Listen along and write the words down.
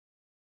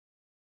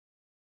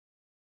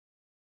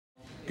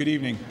Good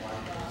evening.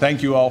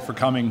 Thank you all for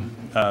coming.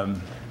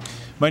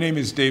 My name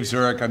is Dave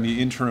Zurich. I'm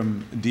the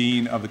interim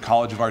dean of the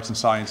College of Arts and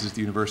Sciences at the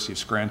University of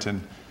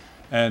Scranton.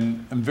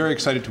 And I'm very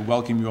excited to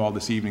welcome you all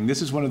this evening.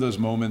 This is one of those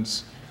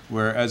moments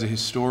where, as a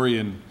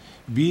historian,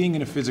 being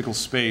in a physical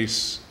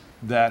space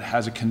that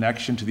has a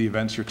connection to the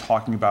events you're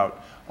talking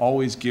about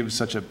always gives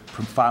such a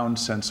profound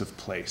sense of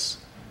place.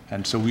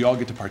 And so we all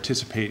get to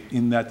participate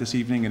in that this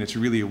evening, and it's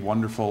really a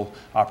wonderful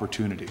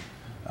opportunity.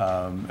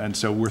 And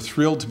so we're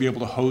thrilled to be able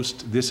to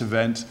host this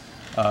event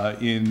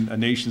in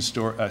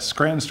a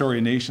Scranton Story,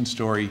 a Nation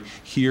Story,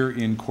 here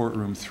in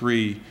Courtroom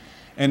 3.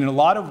 And in a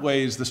lot of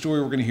ways, the story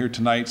we're going to hear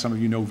tonight, some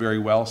of you know very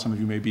well, some of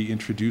you may be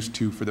introduced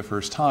to for the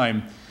first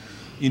time.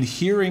 In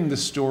hearing the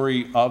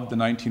story of the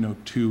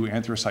 1902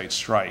 Anthracite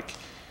Strike,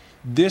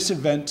 this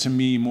event, to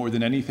me, more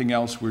than anything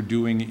else we're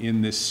doing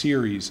in this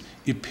series,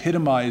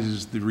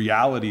 epitomizes the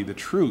reality, the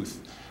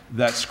truth,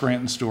 that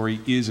Scranton Story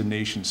is a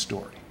nation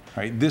story.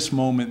 Right? This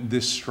moment,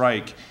 this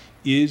strike,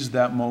 is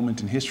that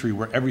moment in history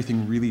where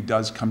everything really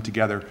does come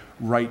together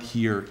right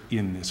here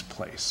in this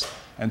place.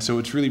 And so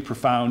it's really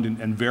profound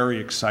and very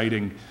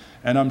exciting.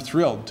 And I'm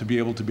thrilled to be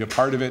able to be a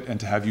part of it and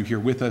to have you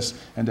here with us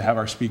and to have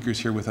our speakers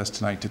here with us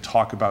tonight to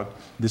talk about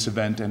this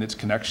event and its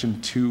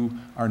connection to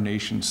our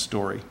nation's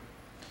story.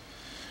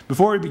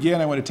 Before we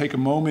begin, I want to take a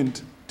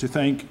moment to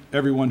thank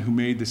everyone who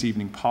made this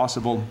evening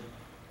possible.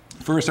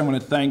 First, I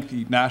want to thank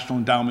the National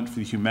Endowment for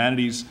the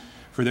Humanities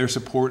for their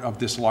support of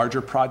this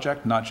larger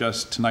project, not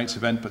just tonight's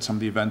event, but some of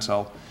the events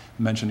I'll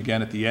mention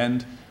again at the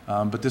end.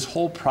 But this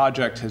whole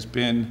project has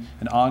been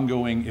an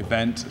ongoing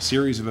event, a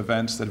series of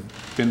events that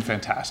have been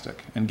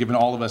fantastic and given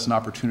all of us an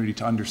opportunity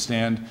to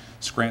understand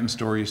Scranton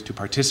stories, to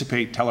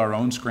participate, tell our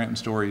own Scranton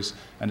stories,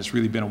 and it's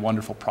really been a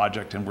wonderful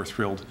project, and we're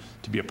thrilled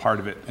to be a part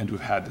of it and to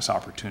have had this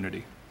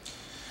opportunity.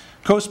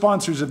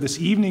 Co-sponsors of this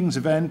evening's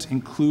event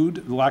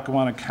include the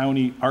Lackawanna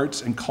County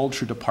Arts and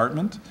Culture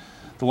Department,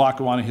 the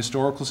Lackawanna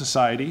Historical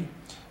Society,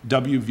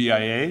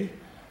 WVIA,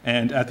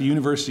 and at the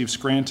University of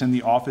Scranton,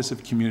 the Office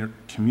of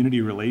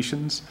Community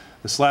Relations,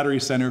 the Slattery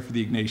Center for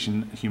the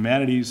National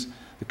Humanities,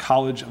 the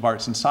College of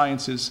Arts and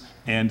Sciences,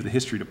 and the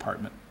History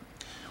Department.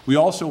 We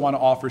also want to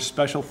offer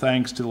special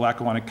thanks to the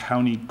Lackawanna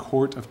County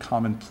Court of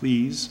Common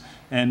Pleas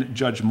and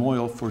Judge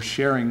Moyle for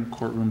sharing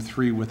Courtroom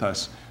 3 with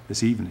us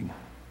this evening.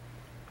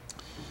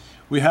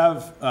 We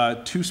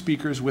have two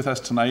speakers with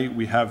us tonight.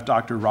 We have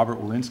Dr. Robert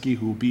Wolensky,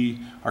 who will be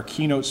our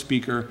keynote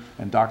speaker,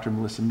 and Dr.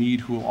 Melissa Meade,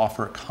 who will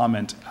offer a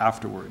comment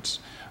afterwards.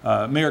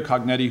 Mayor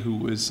Cognetti, who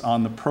was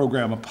on the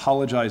program,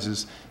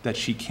 apologizes that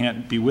she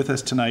can't be with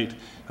us tonight.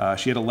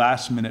 She had a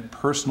last-minute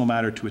personal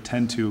matter to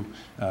attend to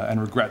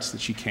and regrets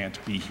that she can't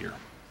be here.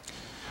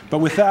 But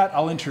with that,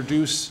 I'll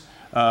introduce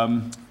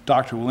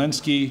Dr.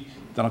 Wolensky,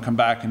 then I'll come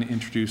back and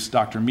introduce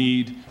Dr.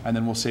 Meade, and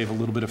then we'll save a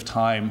little bit of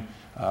time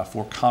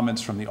for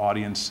comments from the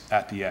audience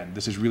at the end.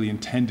 This is really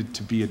intended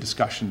to be a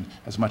discussion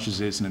as much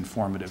as it is an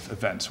informative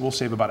event. So we'll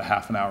save about a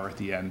half an hour at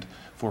the end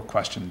for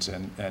questions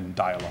and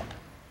dialogue.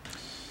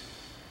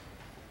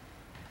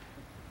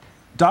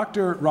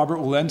 Dr. Robert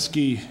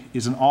Wolensky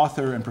is an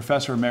author and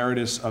professor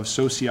emeritus of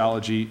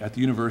sociology at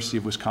the University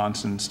of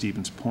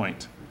Wisconsin-Stevens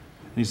Point.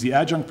 And he's the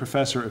adjunct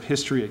professor of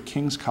history at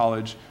King's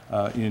College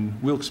in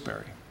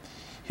Wilkes-Barre.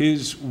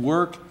 His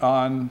work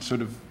on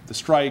sort of the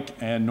strike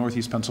and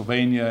Northeast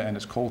Pennsylvania and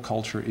its coal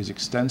culture is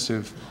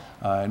extensive,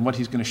 and what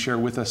he's going to share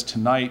with us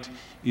tonight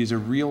is a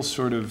real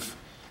sort of,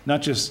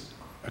 not just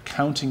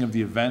accounting of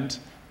the event,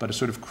 but a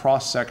sort of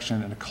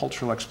cross-section and a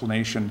cultural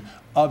explanation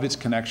of its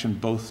connection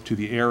both to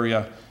the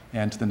area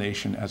and to the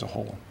nation as a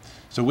whole.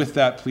 So with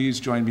that, please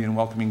join me in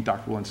welcoming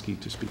Dr. Wolensky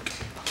to speak.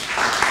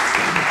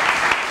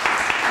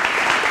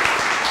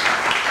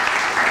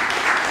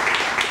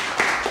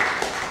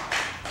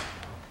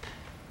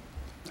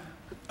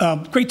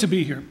 Great to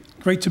be here.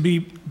 Great to be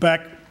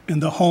back in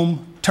the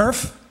home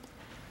turf.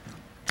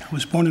 I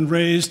was born and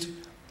raised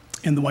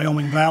in the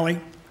Wyoming Valley.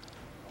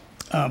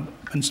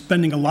 Been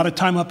spending a lot of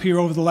time up here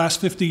over the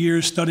last 50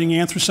 years studying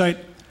anthracite.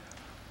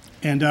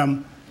 And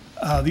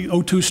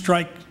the 02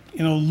 strike,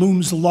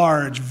 looms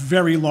large,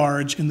 very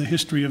large in the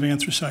history of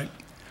anthracite.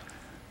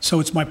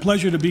 So it's my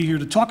pleasure to be here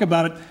to talk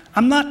about it.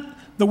 I'm not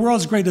the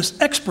world's greatest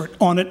expert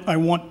on it, I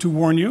want to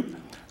warn you.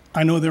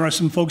 I know there are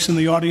some folks in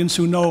the audience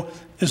who know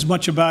as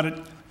much about it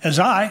as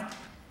I,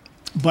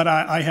 but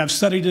I have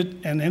studied it,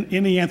 and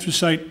any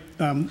anthracite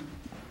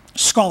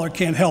scholar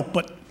can't help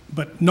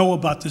but know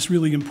about this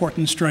really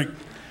important strike,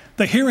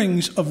 the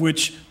hearings of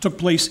which took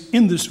place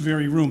in this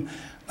very room.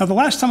 Now, the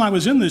last time I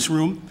was in this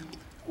room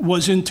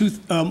was in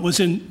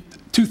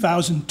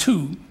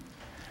 2002.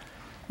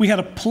 We had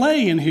a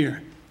play in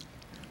here,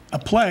 a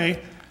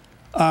play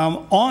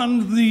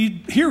on the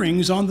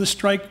hearings on the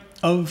strike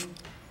of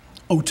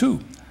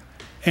 '02.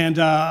 And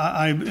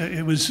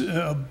it was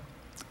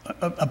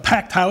a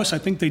packed house. I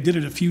think they did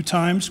it a few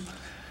times,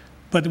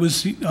 but it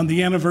was on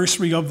the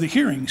anniversary of the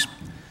hearings.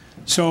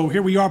 So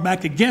here we are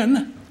back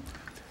again,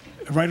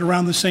 right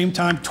around the same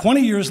time, 20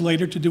 years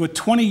later, to do a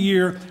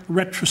 20-year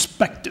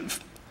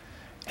retrospective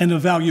and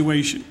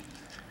evaluation.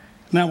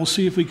 Now we'll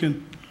see if we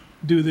can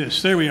do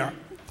this. There we are.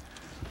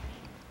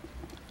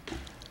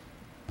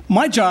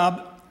 My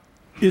job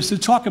is to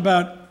talk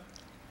about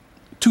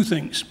two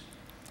things.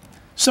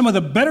 Some of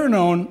the better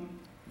known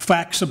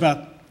facts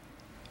about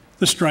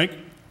the strike,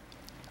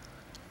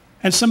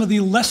 and some of the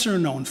lesser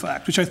known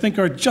facts, which I think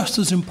are just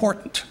as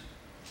important.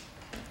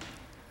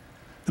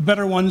 The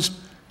better ones,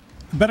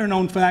 the better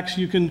known facts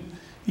you can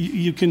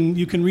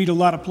read a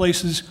lot of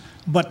places,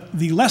 but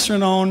the lesser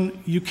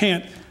known you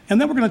can't.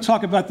 And then we're going to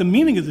talk about the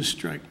meaning of this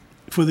strike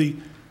for the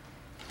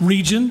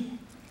region,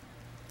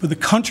 for the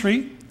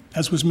country,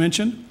 as was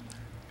mentioned,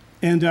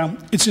 and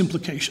its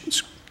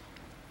implications.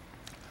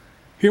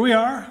 Here we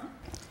are,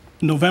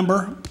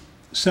 November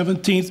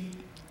 17th,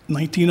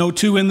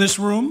 1902 in this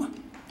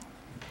room.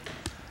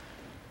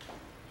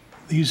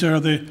 These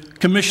are the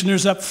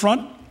commissioners up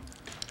front,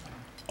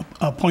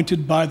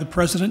 appointed by the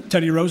President,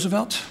 Teddy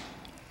Roosevelt.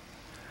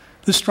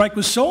 This strike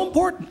was so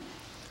important.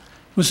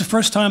 It was the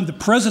first time the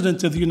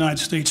President of the United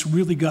States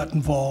really got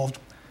involved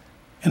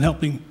in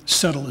helping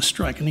settle the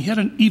strike, and he had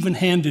an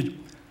even-handed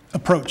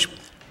approach.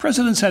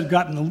 Presidents had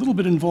gotten a little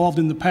bit involved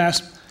in the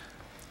past,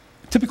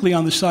 typically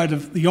on the side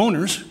of the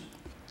owners,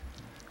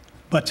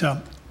 but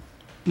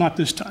not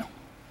this time.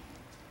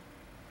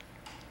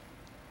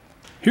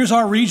 Here's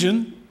our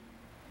region.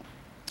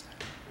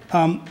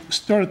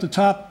 Start at the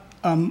top.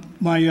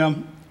 My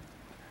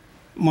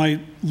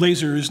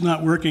laser is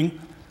not working.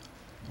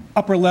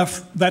 Upper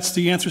left, that's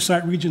the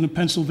anthracite region of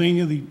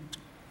Pennsylvania, the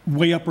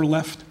way upper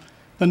left.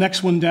 The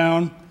next one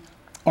down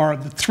are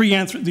the three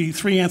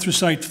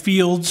anthracite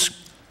fields,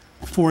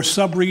 4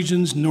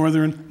 subregions,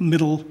 northern,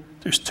 middle,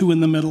 there's 2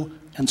 in the middle,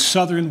 and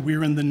southern,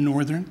 we're in the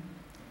northern.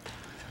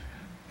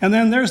 And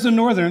then there's the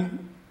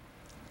northern,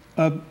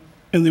 and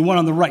the one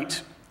on the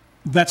right.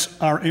 That's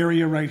our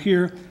area right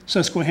here,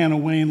 Susquehanna,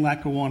 Wayne,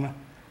 Lackawanna,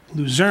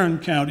 Luzerne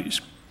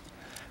counties.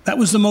 That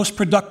was the most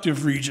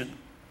productive region,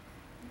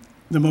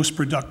 the most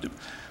productive.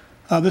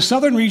 The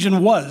southern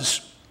region was,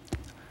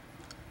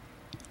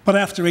 but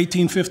after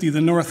 1850,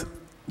 the North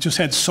just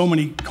had so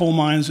many coal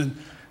mines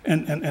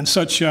and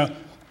such a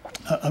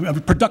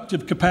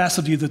productive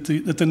capacity that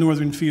the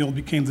northern field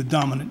became the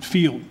dominant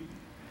field.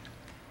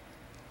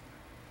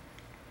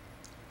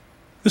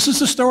 This is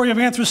the story of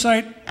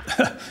anthracite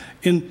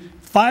in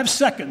 5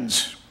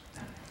 seconds.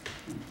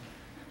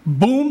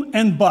 Boom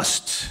and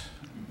bust.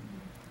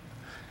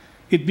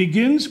 It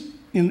begins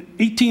in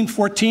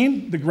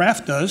 1814, the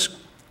graph does.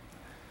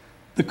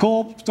 The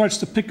coal starts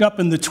to pick up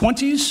in the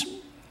 20s,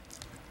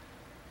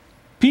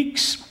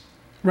 peaks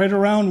right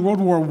around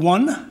World War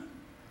I.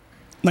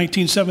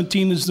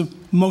 1917 is the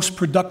most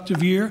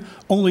productive year,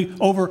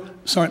 over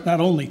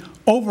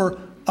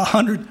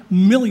 100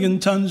 million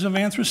tons of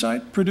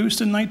anthracite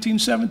produced in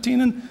 1917,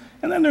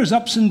 and then there's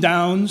ups and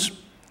downs.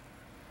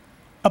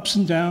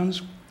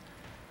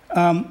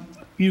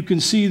 You can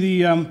see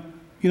the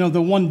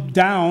one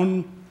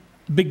down,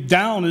 big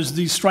down is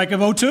the strike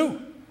of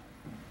 '02.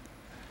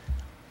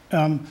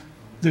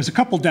 There's a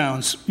couple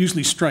downs,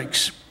 usually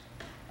strikes.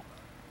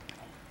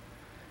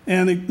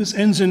 And this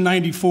ends in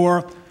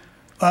 '94.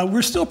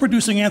 We're still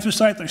producing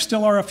anthracite. There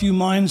still are a few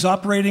mines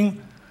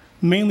operating,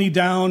 mainly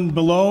down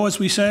below, as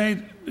we say,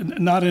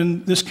 not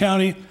in this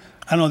county.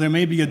 I know there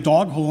may be a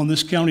dog hole in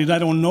this county that I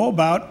don't know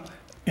about,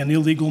 an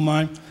illegal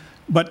mine.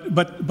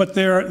 But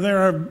there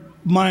are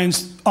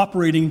mines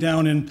operating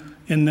down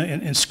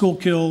in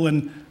Schuylkill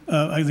and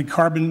I think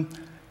Carbon.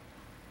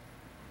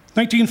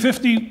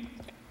 1950,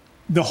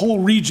 the whole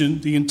region,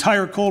 the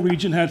entire coal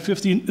region, had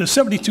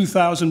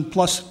 72,000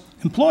 plus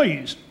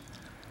employees.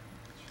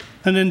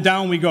 And then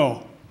down we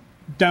go,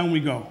 down we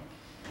go,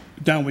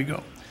 down we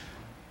go.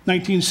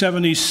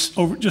 1970,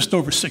 just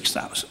over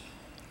 6,000.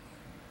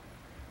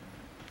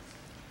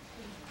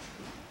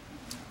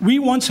 We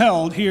once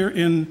held here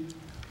in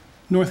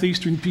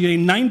northeastern PA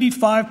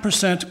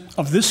 95%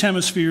 of this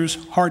hemisphere's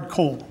hard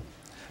coal,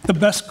 the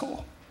best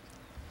coal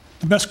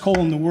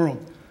in the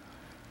world.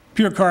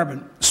 Pure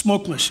carbon,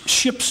 smokeless.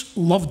 Ships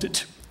loved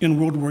it in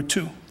World War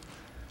II.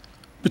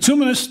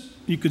 Bituminous,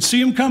 you could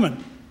see them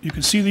coming. You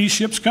could see these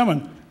ships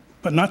coming,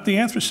 but not the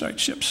anthracite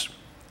ships.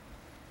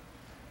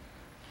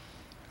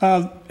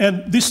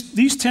 And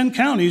these 10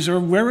 counties are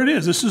where it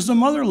is. This is the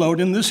mother lode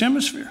in this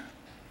hemisphere.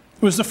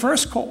 It was the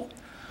first coal.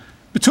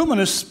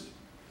 Bituminous,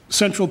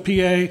 central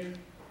PA,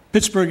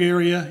 Pittsburgh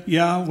area,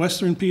 yeah,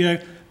 western PA,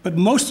 but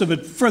most of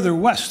it further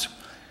west.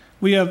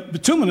 We have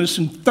bituminous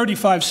in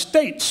 35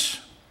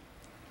 states,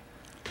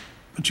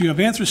 but you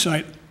have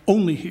anthracite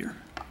only here.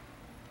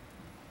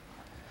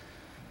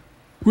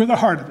 We're the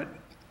heart of it.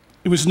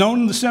 It was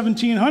known in the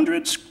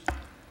 1700s,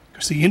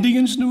 because the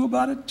Indians knew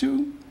about it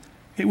too.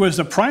 It was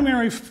the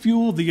primary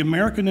fuel of the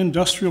American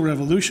Industrial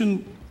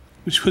Revolution,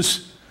 which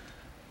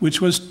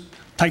was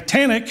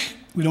titanic.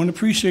 We don't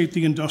appreciate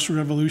the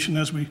Industrial Revolution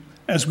as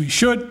we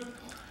should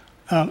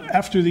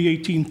after the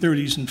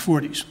 1830s and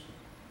 40s.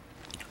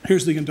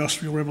 Here's the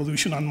Industrial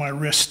Revolution on my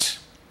wrist.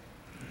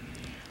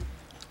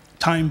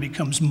 Time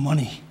becomes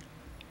money.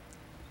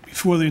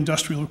 Before the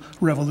Industrial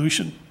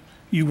Revolution,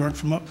 you worked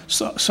from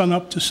sun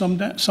up to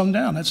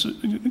sundown. That's,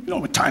 you know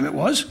what time it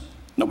was.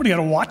 Nobody had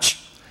a watch.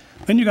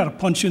 Then you got to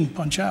punch in,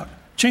 punch out.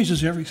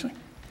 Changes everything.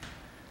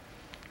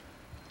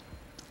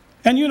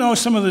 And you know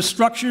some of the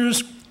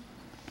structures.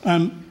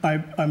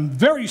 I'm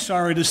very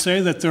sorry to say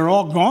that they're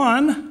all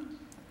gone.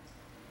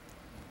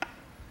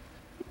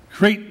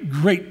 Great,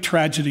 great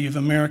tragedy of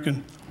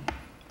American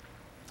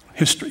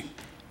history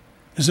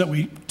is that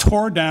we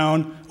tore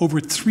down over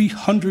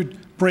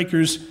 300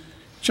 breakers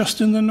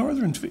just in the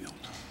northern field.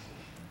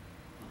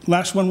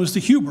 Last one was the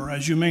Huber,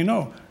 as you may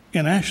know,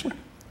 in Ashley.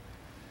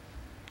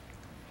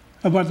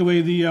 By the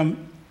way,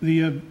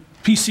 the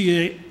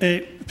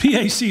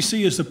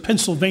PACC is the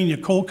Pennsylvania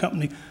Coal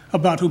Company,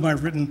 about whom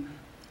I've written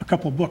a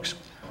couple of books.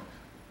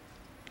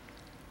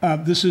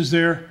 This is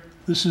their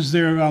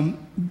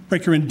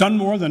breaker in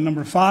Dunmore, the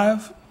number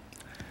 5,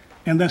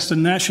 and that's the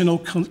National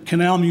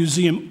Canal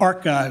Museum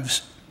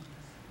Archives.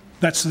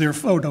 That's their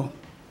photo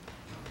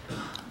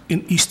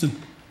in Easton.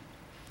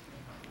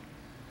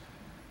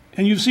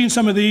 And you've seen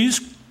some of these,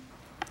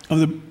 of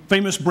the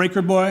famous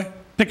breaker boy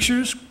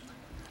pictures,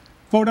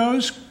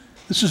 photos.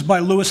 This is by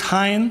Lewis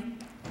Hine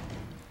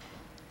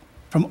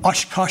from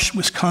Oshkosh,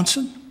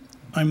 Wisconsin.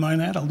 I might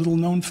add a little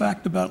known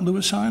fact about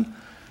Lewis Hine,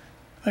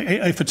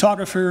 a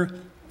photographer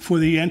for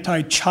the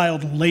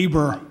Anti-Child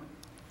Labor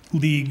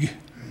League.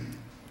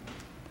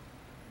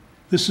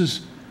 This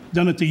is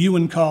done at the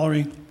Ewan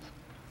Colliery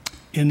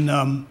in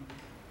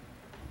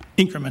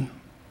Inkerman,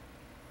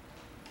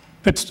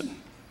 Pittston,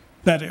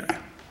 that area.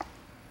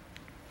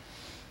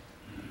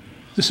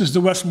 This is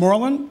the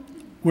Westmoreland,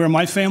 where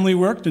my family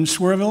worked in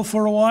Swearville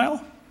for a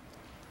while.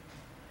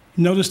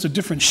 Notice the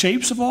different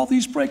shapes of all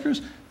these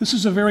breakers. This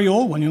is a very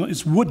old one, you know,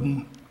 it's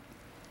wooden.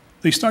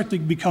 They start to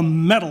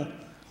become metal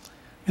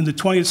in the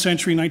 20th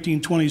century,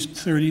 1920s,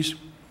 30s.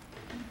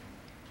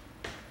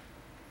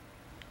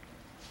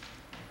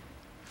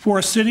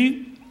 Forest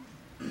City,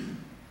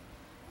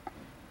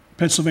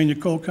 Pennsylvania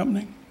Coal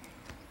Company.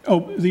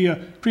 Oh, the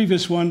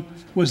previous one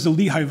was the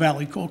Lehigh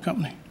Valley Coal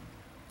Company.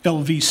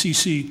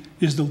 LVCC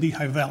is the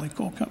Lehigh Valley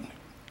Coal Company.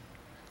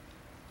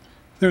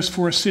 There's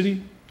Forest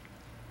City.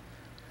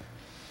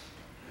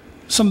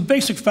 Some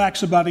basic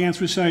facts about the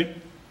Anthracite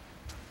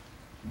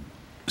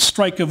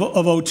Strike of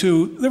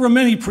 '02. There were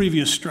many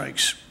previous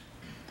strikes.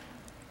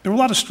 There were a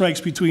lot of strikes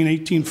between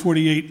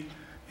 1848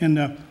 and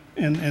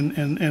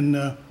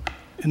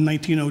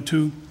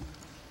 1902.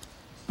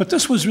 But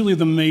this was really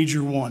the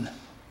major one.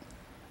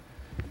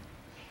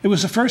 It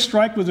was the first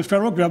strike where the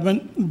federal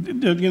government,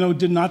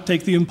 did not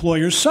take the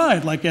employer's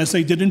side, like as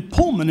they did in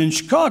Pullman in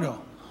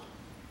Chicago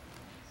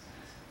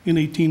in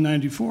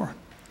 1894.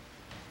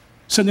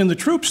 Send in the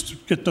troops to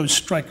get those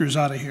strikers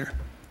out of here.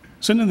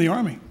 Send in the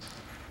army.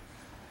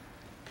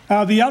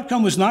 The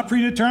outcome was not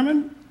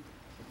predetermined.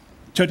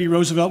 Teddy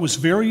Roosevelt was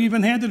very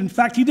even-handed. In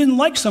fact, he didn't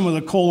like some of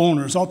the coal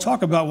owners. I'll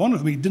talk about one of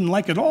them he didn't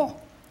like at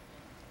all.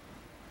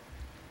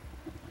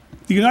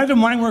 The United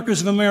Mine Workers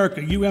of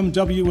America,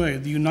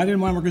 UMWA, the United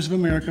Mine Workers of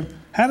America,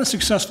 had a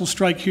successful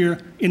strike here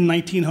in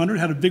 1900,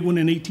 had a big one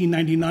in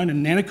 1899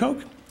 in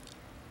Nanticoke.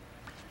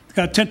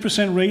 Got a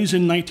 10% raise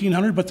in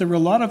 1900, but there were a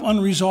lot of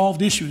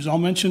unresolved issues. I'll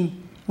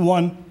mention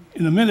one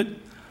in a minute.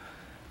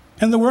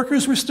 And the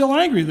workers were still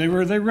angry. They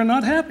were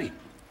not happy.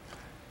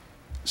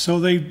 So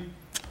they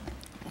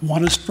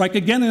want to strike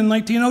again in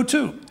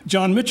 1902.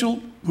 John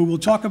Mitchell, who we'll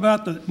talk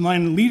about, the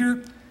mine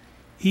leader,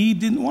 he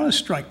didn't want to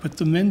strike, but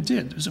the men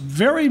did. There's a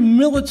very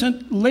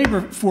militant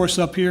labor force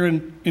up here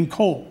in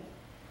coal.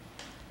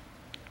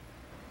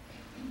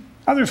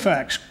 Other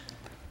facts.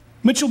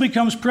 Mitchell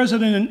becomes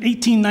president in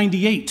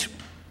 1898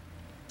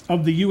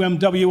 of the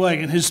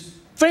UMWA, and his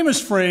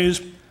famous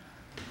phrase,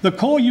 "The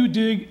coal you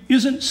dig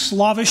isn't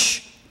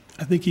Slavish,"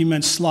 I think he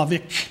meant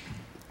Slavic,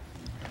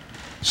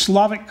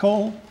 Slavic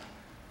coal,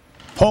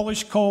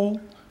 Polish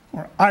coal,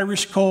 or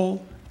Irish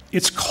coal,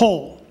 it's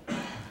coal.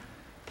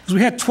 Because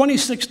we had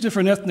 26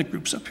 different ethnic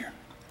groups up here,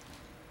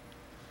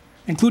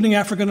 including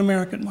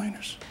African-American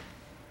miners.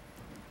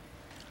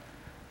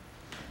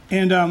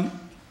 And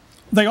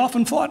they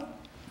often fought,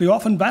 they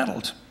often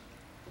battled.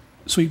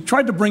 So he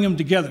tried to bring them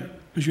together,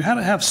 because you had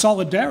to have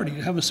solidarity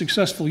to have a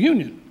successful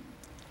union.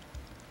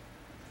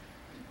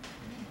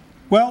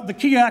 Well, the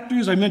key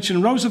actors, I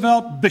mentioned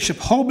Roosevelt, Bishop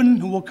Hoban,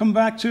 who we'll come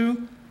back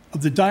to,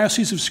 of the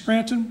Diocese of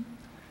Scranton,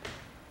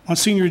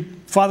 Monsignor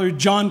Father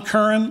John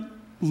Curran,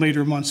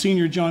 later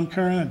Monsignor John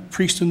Curran, a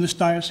priest in this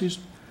diocese,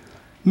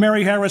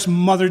 Mary Harris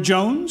Mother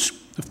Jones,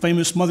 the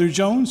famous Mother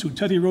Jones, who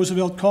Teddy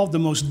Roosevelt called the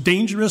most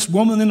dangerous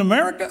woman in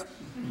America,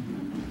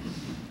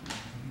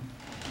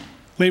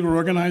 labor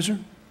organizer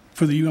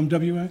for the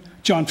UMWA,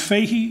 John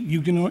Fahey,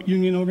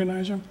 union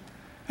organizer,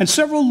 and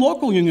several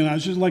local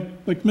unionizers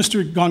like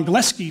Mr.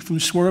 Gongleski from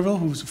Swearville,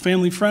 who was a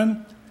family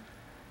friend,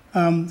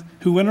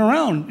 who went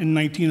around in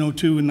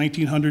 1902 and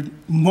 1900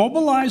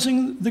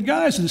 mobilizing the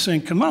guys and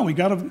saying, come on, we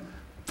got to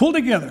pull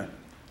together.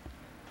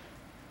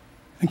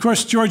 And of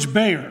course, George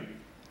Baer,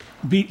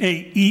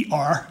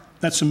 B-A-E-R,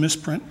 that's a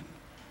misprint,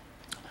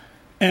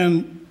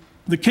 and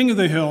the king of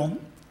the hill,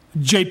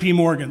 J.P.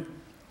 Morgan,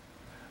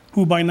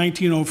 who by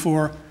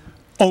 1904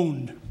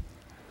 owned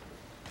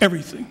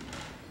everything,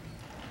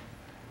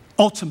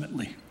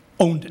 ultimately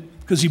owned it,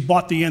 because he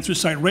bought the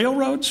anthracite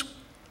railroads,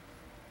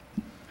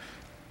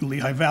 the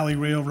Lehigh Valley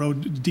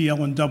Railroad,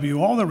 DL&W,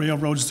 all the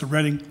railroads to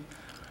Reading,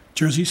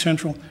 Jersey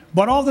Central,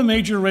 but all the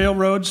major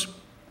railroads,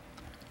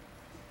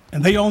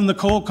 and they own the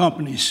coal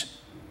companies.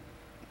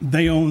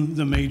 They own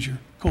the major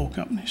coal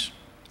companies.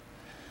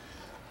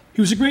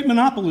 He was a great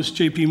monopolist,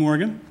 J.P.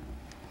 Morgan.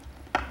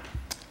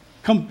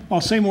 I'll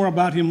say more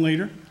about him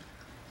later.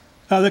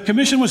 The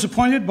commission was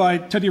appointed by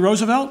Teddy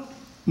Roosevelt,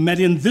 met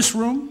in this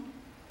room,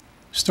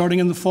 starting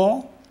in the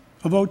fall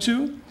of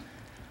 '02.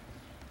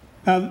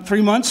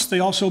 3 months, they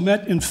also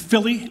met in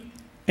Philly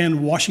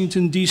and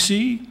Washington,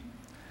 D.C.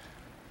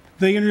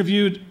 They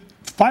interviewed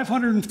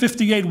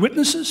 558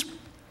 witnesses,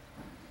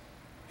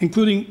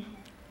 including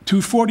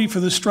 240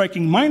 for the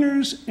striking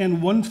miners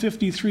and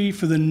 153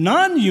 for the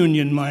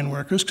non-union mine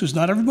workers, because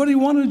not everybody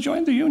wanted to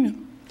join the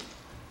union.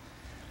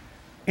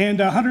 And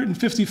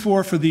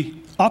 154 for the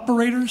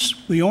operators,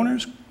 the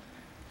owners,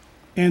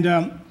 and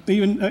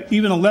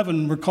even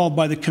 11 were called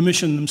by the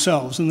commission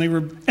themselves, and they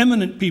were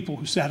eminent people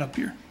who sat up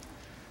here,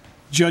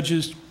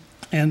 judges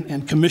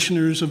and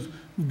commissioners of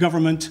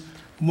government.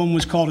 One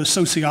was called a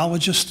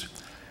sociologist,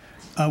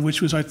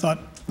 which was, I thought,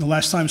 the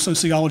last time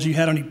sociology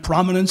had any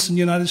prominence in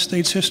United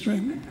States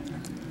history.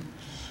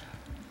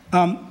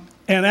 And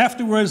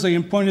afterwards, they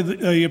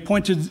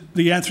appointed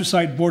the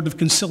Anthracite Board of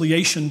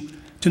Conciliation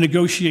to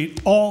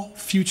negotiate all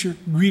future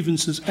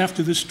grievances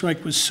after this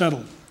strike was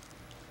settled.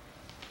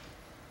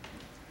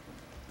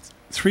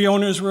 3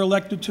 owners were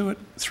elected to it,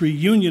 3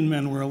 union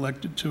men were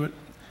elected to it,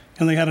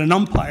 and they had an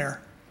umpire,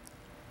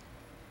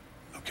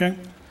 okay?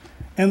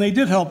 And they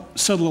did help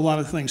settle a lot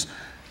of things.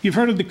 You've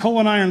heard of the Coal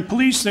and Iron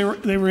Police. They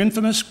were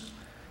infamous.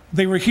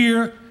 They were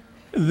here.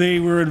 They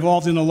were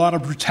involved in a lot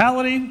of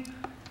brutality,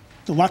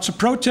 lots of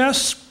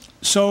protests.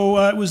 So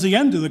it was the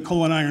end of the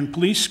Coal and Iron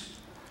Police.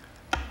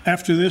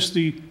 After this,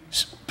 the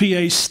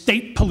PA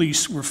State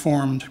Police were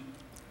formed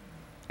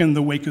in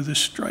the wake of this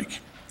strike.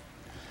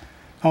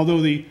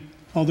 Although the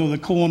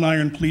Coal and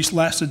Iron Police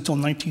lasted until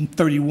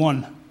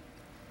 1931.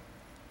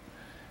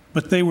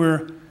 But they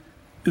were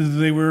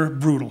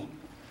brutal.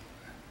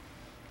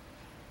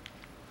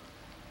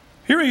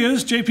 Here he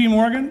is, J.P.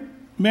 Morgan,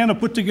 man who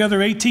put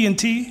together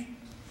AT&T,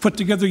 put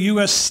together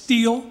U.S.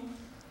 Steel,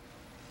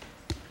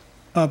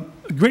 a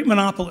great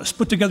monopolist,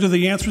 put together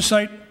the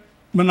anthracite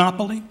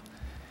monopoly.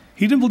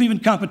 He didn't believe in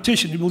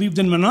competition, he believed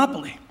in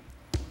monopoly.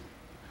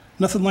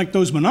 Nothing like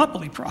those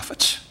monopoly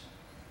profits.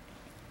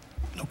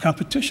 No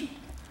competition.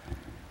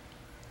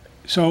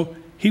 So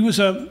he was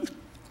the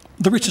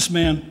richest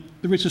man,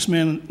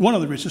 one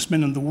of the richest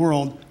men in the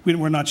world.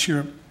 We're not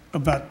sure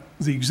about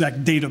the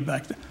exact data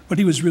back then, but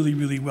he was really,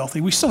 really wealthy.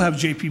 We still have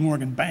J.P.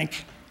 Morgan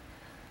Bank,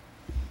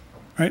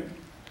 right?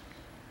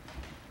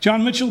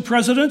 John Mitchell,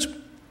 president,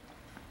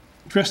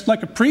 dressed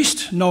like a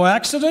priest, no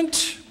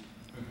accident,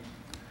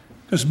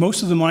 because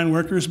most of the mine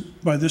workers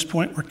by this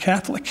point were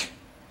Catholic.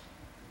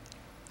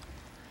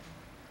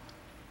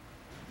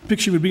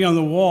 Picture would be on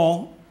the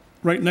wall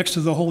right next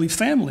to the Holy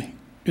Family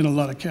in a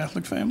lot of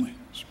Catholic families.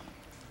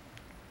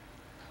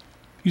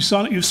 You've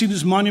seen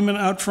this monument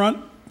out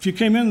front. If you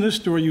came in this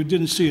door, you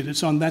didn't see it.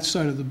 It's on that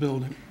side of the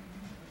building.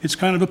 It's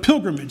kind of a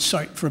pilgrimage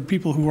site for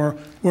people who are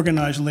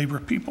organized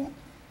labor people.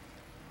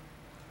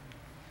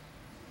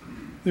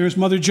 There's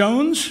Mother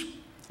Jones,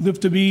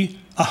 lived to be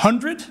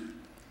 100,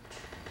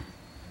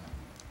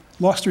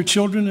 lost her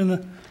children in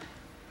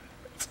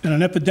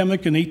an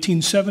epidemic in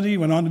 1870,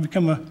 went on to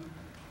become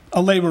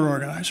a labor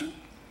organizer.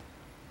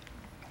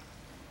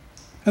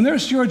 And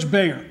there's George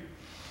Bayer,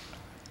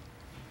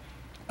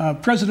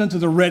 president of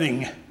the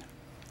Reading.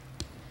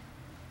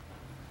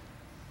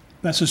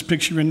 That's his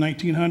picture in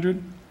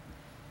 1900.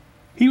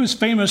 He was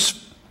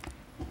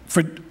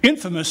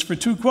infamous for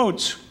 2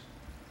 quotes,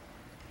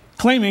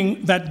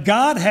 claiming that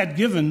God had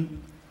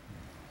given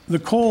the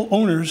coal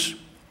owners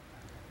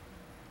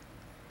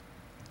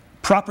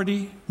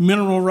property,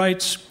 mineral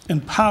rights,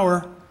 and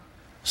power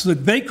so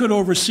that they could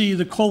oversee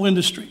the coal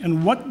industry.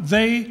 And what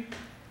they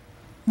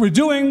were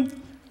doing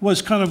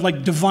was kind of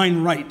like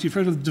divine right. You've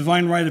heard of the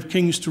divine right of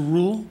kings to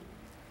rule?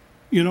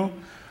 You know?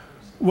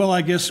 Well,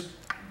 I guess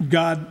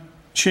God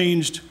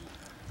changed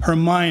her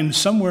mind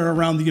somewhere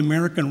around the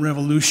American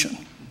Revolution.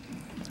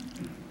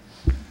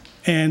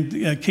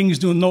 And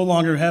kings no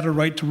longer had a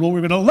right to rule. We're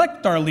going to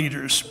elect our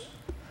leaders.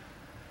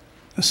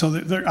 So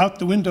they're out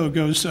the window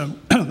goes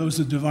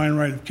the divine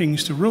right of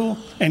kings to rule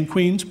and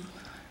queens.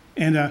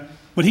 And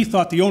but he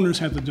thought the owners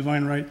had the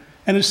divine right.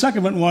 And his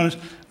second one was,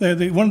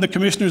 one of the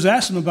commissioners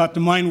asked him about the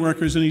mine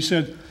workers, and he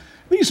said,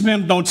 these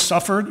men don't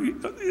suffer.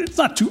 It's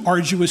not too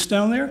arduous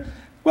down there.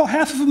 Well,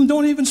 half of them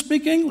don't even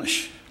speak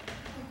English.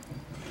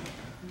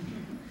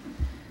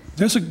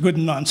 There's a good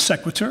non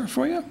sequitur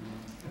for you.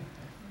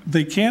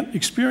 They can't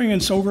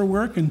experience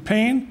overwork and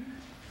pain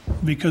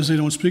because they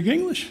don't speak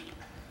English.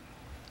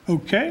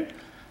 Okay?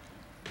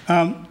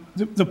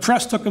 The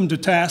press took him to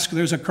task.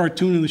 There's a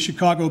cartoon in the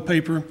Chicago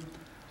paper.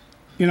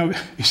 You know,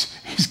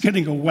 he's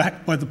getting a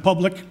whack by the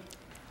public.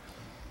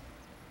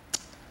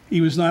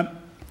 He was not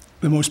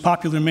the most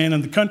popular man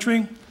in the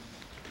country.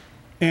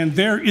 And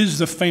there is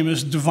the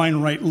famous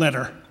divine right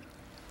letter,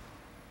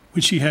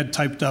 which he had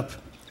typed up.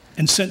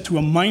 and sent to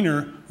a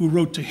miner who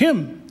wrote to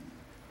him,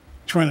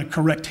 trying to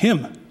correct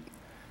him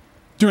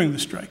during the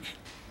strike.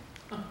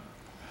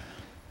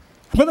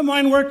 For the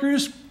mine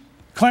workers,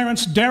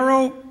 Clarence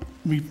Darrow,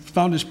 we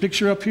found his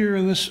picture up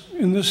here this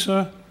is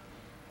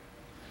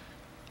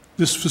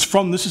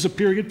a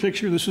period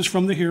picture. This is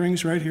from the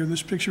hearings right here,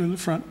 this picture in the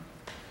front.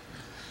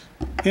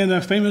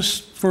 And famous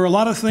for a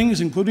lot of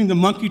things, including the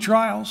monkey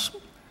trials.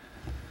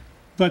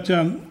 But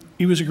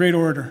he was a great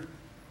orator,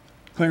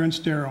 Clarence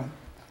Darrow.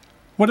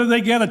 What did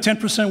they get? A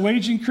 10%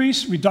 wage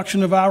increase,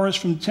 reduction of hours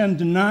from 10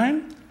 to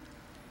 9.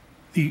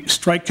 The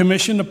strike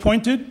commission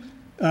appointed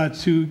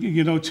to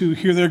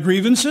hear their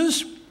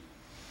grievances.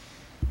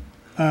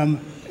 And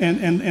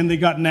they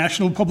got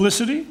national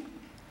publicity.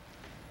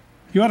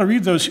 You ought to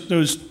read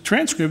those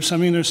transcripts. I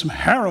mean, there's some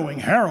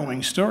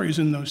harrowing stories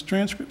in those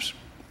transcripts.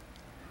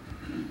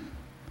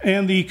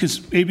 And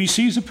because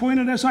ABC's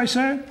appointed, as I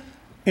said,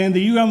 and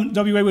the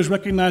UMWA was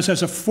recognized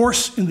as a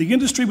force in the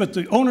industry, but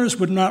the owners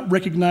would not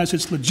recognize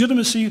its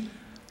legitimacy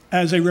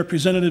as a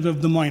representative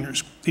of the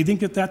miners. They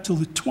didn't get that till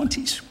the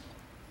 20s.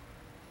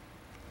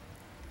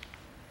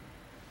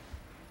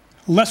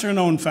 Lesser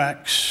known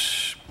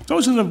facts.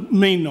 Those are the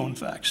main known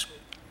facts.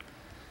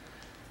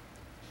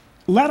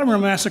 Latimer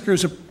Massacre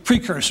is a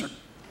precursor.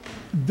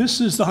 This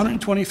is the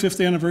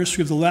 125th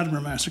anniversary of the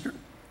Latimer Massacre.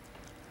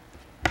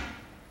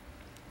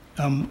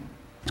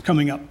 It's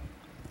coming up.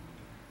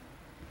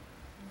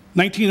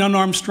 19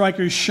 unarmed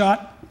strikers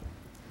shot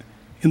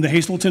in the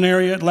Hazleton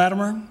area at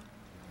Latimer.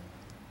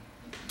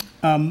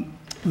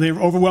 They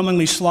were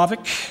overwhelmingly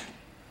Slavic.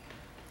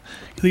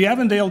 The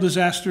Avondale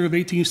disaster of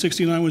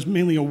 1869 was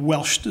mainly a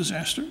Welsh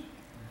disaster.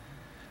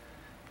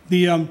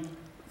 The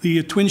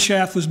Twin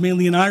Shaft was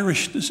mainly an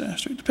Irish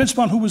disaster. It depends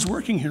upon who was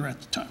working here at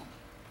the time.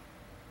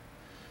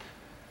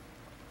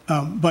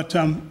 But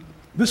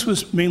this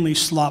was mainly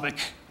Slavic.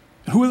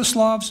 Who are the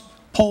Slavs?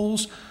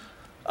 Poles,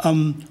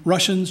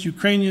 Russians,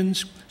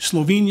 Ukrainians,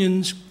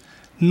 Slovenians,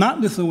 not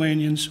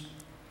Lithuanians,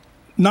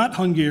 not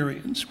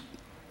Hungarians.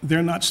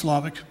 They're not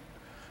Slavic,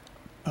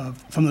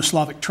 from the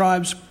Slavic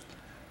tribes,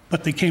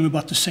 but they came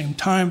about the same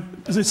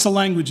time. It's a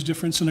language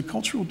difference and a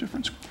cultural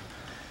difference.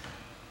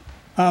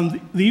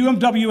 The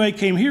UMWA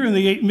came here in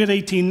the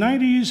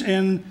mid-1890s,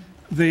 and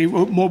they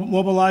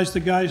mobilized the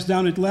guys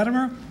down at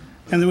Latimer,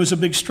 and there was a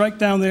big strike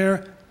down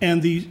there,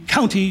 and the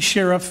county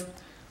sheriff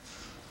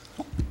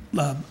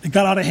it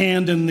got out of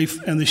hand, and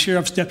the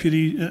sheriff's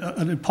deputy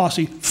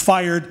posse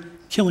fired,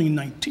 killing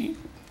 19.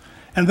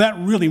 And that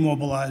really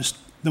mobilized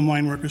the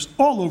mine workers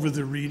all over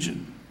the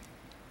region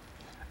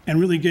and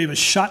really gave a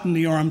shot in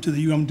the arm to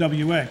the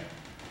UMWA.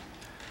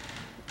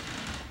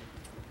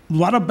 A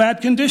lot of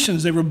bad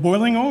conditions. They were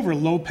boiling over: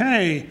 low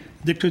pay,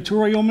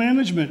 dictatorial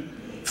management,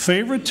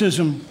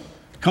 favoritism,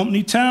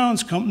 company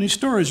towns, company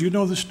stores. You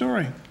know the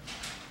story.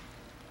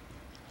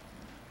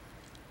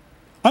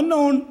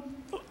 Unknown,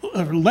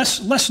 or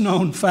less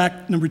known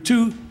fact number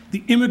 2,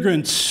 the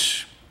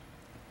immigrants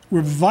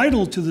were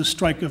vital to the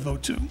strike of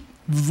 '02.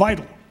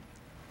 Vital.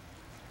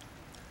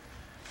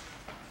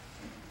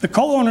 The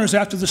coal owners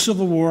after the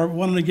Civil War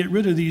wanted to get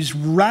rid of these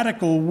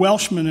radical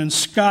Welshmen and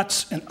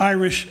Scots and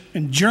Irish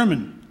and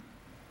German,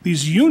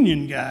 these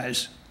union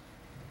guys.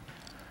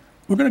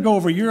 We're going to go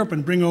over Europe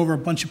and bring over a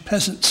bunch of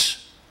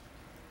peasants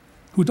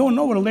who don't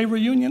know what a labor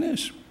union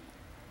is.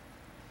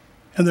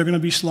 And they're going to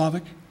be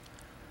Slavic,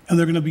 and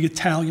they're going to be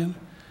Italian,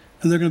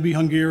 and they're going to be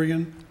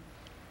Hungarian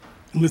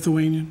and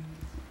Lithuanian.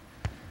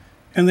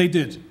 And they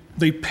did.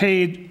 They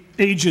paid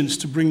agents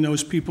to bring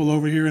those people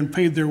over here and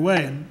paid their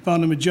way and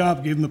found them a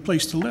job, gave them a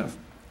place to live.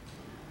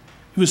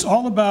 It was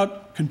all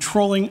about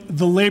controlling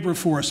the labor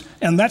force,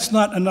 and that's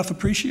not enough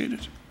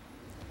appreciated,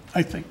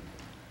 I think.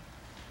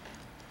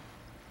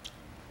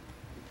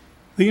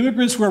 The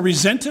immigrants were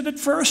resented at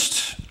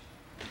first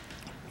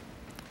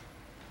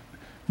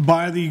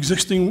by the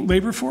existing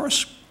labor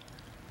force.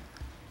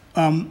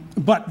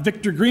 But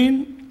Victor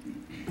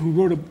Green, who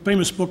wrote a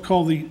famous book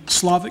called The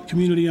Slavic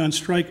Community on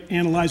Strike,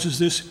 analyzes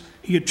this.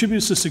 He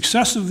attributes the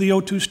success of the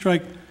 '02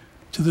 strike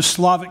to the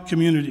Slavic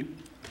community,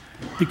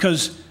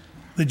 because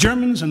the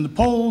Germans and the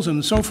Poles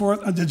and so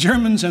forth, the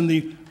Germans and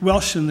the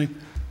Welsh and the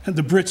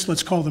Brits,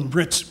 let's call them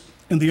Brits,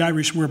 and the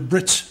Irish were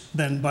Brits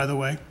then, by the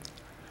way,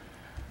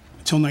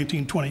 until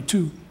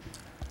 1922.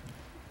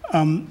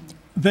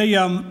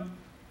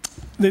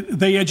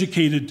 They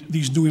educated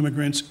these new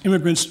immigrants.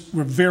 Immigrants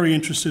were very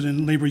interested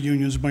in labor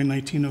unions by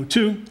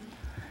 1902,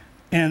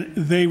 and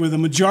they were the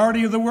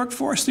majority of the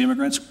workforce, the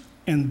immigrants,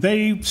 and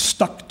they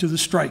stuck to the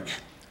strike.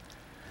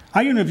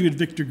 I interviewed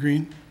Victor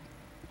Green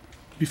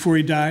before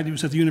he died. He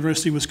was at the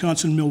University of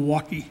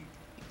Wisconsin-Milwaukee.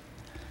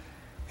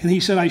 And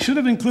he said, I should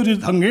have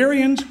included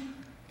Hungarians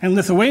and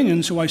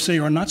Lithuanians, who I say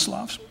are not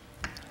Slavs,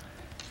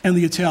 and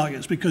the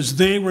Italians, because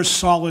they were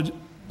solid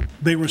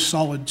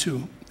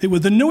too. They were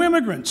the new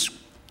immigrants.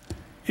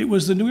 It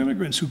was the new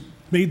immigrants who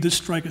made this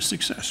strike a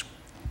success.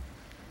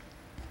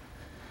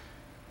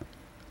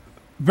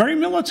 Very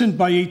militant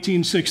by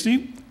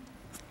 1860,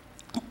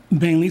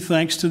 mainly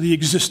thanks to the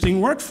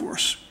existing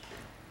workforce,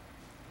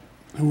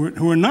 who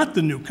were not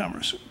the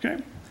newcomers,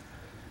 okay?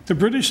 The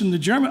British and the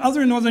German,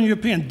 other Northern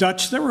European,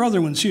 Dutch, there were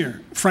other ones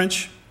here,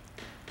 French.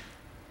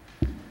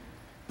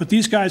 But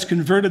these guys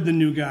converted the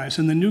new guys,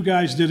 and the new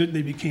guys did it.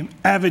 They became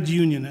avid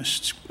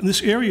unionists. And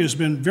this area has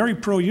been very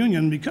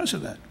pro-union because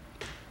of that.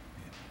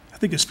 I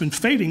think it's been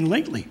fading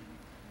lately,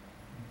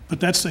 but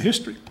that's the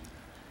history.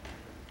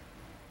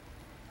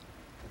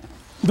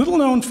 Little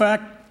known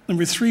fact,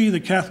 number 3, the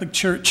Catholic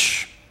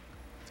Church.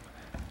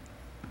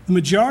 The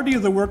majority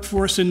of the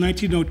workforce in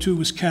 1902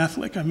 was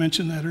Catholic. I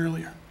mentioned that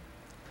earlier.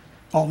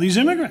 All these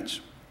immigrants,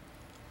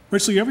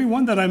 virtually every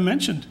one that I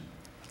mentioned,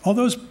 all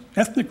those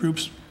ethnic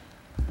groups,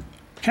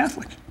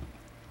 Catholic.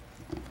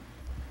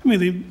 I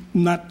mean,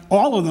 not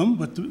all of them,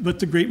 but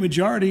the great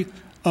majority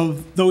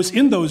of those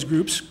in those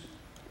groups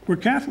were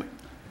Catholic.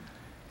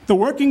 The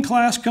working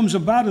class comes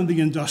about in the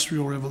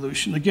Industrial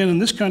Revolution. Again, in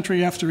this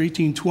country after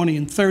 1820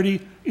 and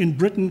 30, in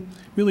Britain,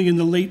 really in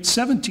the late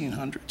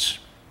 1700s.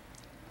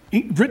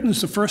 Britain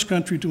is the first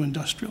country to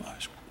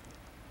industrialize.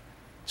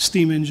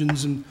 Steam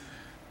engines and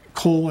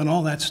coal and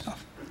all that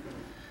stuff.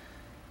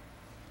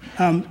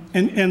 And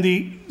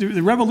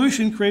the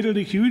revolution created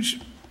a huge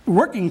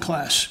working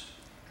class.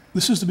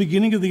 This is the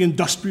beginning of the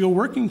industrial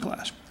working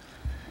class.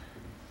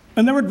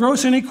 And there were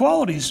gross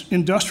inequalities.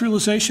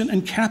 Industrialization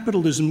and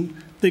capitalism,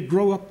 they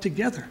grow up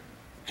together.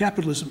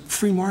 Capitalism,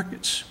 free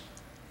markets.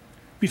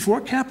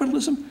 Before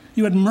capitalism,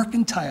 you had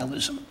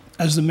mercantilism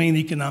as the main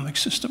economic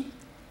system.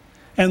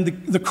 And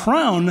the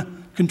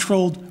crown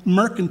controlled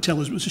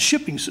mercantilism. It was a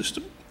shipping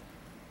system.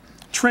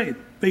 Trade,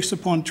 based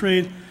upon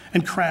trade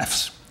and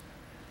crafts.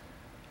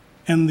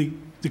 And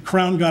the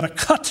crown got a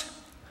cut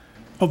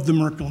of the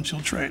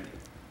mercantile trade.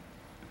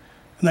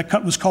 And that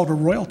cut was called a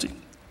royalty,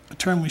 a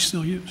term we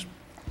still use.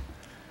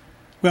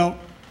 Well,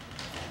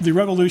 the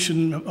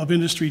revolution of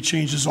industry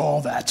changes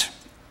all that.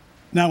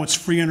 Now it's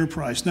free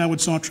enterprise. Now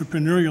it's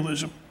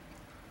entrepreneurialism.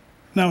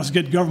 Now it's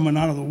get government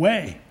out of the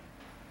way.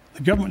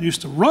 The government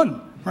used to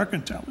run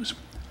mercantilism.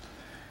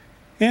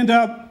 And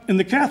in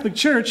the Catholic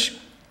Church,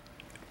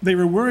 they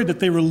were worried that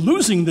they were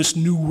losing this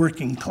new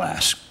working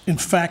class in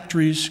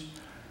factories,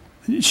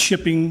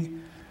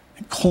 shipping,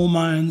 coal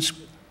mines.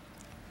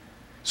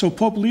 So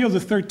Pope Leo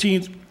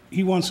XIII,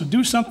 he wants to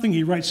do something.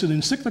 He writes an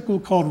encyclical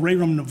called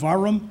Rerum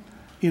Novarum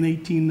in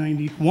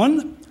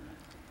 1891.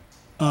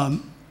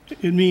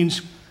 It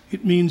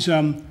means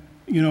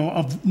you know,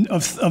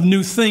 of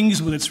new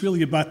things, but it's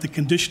really about the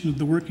condition of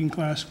the working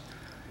class.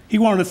 He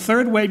wanted a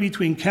third way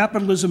between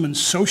capitalism and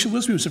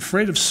socialism. He was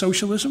afraid of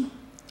socialism,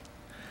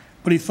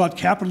 but he thought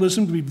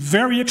capitalism would be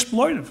very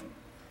exploitive.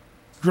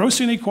 Gross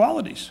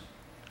inequalities,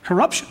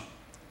 corruption,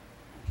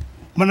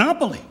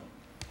 monopoly.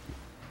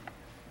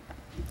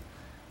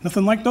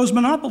 Nothing like those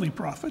monopoly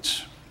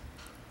profits.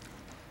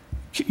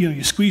 You know,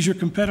 you squeeze your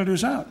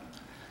competitors out.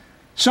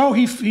 So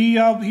he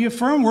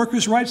affirmed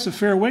workers' rights to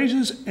fair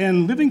wages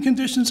and living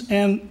conditions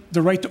and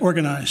the right to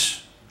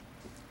organize.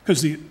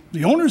 Because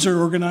the owners are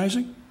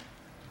organizing.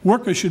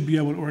 Workers should be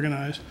able to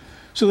organize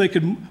so they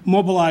could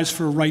mobilize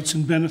for rights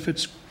and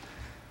benefits.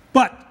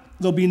 But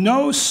there'll be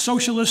no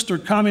socialist or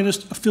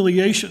communist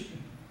affiliation.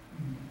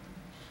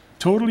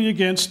 Totally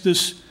against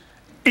this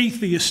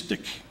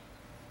atheistic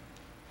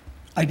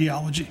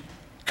ideology,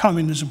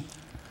 communism.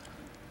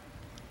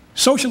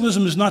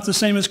 Socialism is not the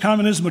same as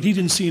communism, but he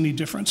didn't see any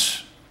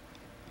difference.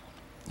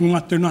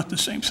 They're not the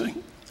same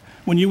thing.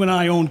 When you and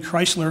I owned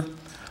Chrysler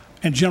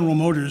and General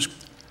Motors,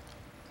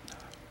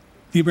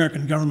 the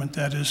American government,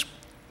 that is,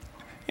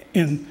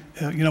 you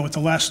know, at the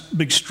last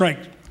big strike,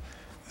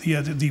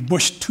 the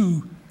Bush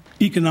II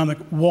economic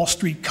Wall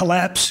Street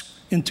collapse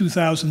in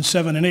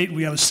 2007 and 8,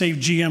 we had to save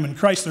GM and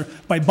Chrysler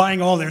by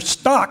buying all their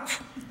stock.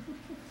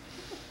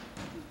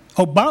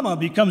 Obama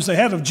becomes the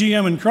head of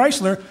GM and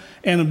Chrysler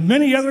and of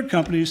many other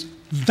companies.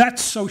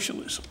 That's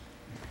socialism.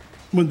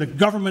 When the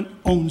government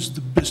owns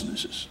the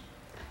businesses.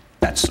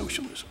 That's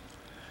socialism.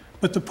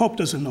 But the Pope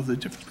doesn't know the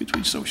difference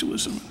between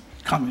socialism and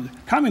communism.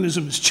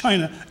 Communism is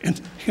China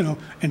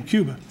and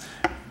Cuba.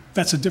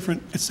 That's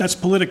that's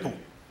political.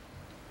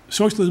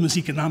 Socialism is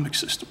economic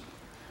system.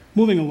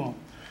 Moving along.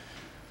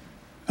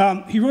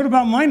 He wrote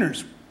about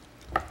miners.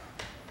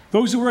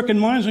 Those who work in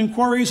mines and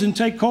quarries and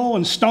take coal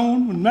and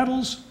stone and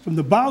metals from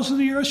the bowels of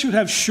the earth should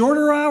have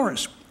shorter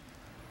hours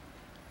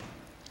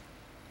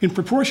in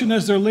proportion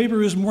as their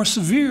labor is more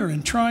severe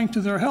and trying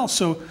to their health.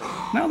 So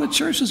now the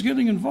church is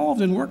getting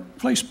involved in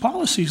workplace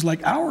policies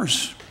like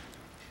hours.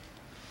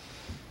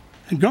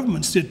 And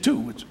governments did too,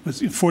 with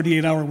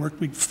 48-hour work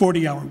week,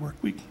 40-hour work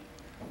week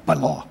by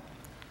law,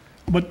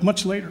 but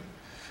much later.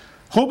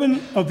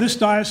 Hoban of this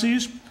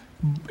diocese,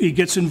 he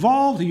gets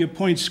involved. He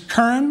appoints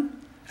Curran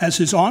as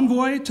his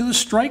envoy to the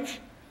strike.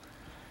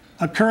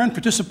 Curran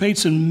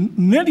participates in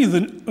many of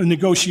the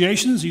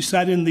negotiations. He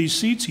sat in these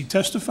seats. He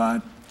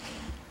testified.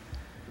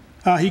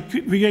 He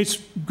creates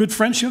good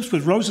friendships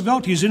with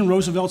Roosevelt. He's in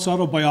Roosevelt's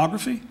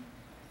autobiography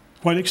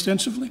quite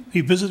extensively.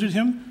 He visited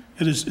him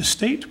at his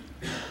estate.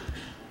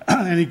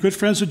 And he's good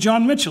friends with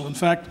John Mitchell. In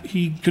fact,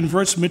 he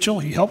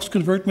helps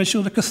convert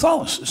Mitchell to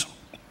Catholicism.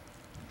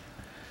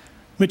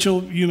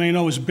 Mitchell, you may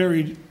know, is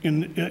buried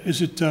in,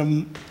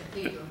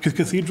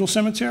 Cathedral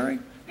Cemetery?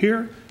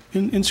 here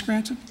in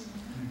Scranton,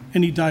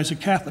 and he dies a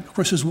Catholic. Of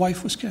course, his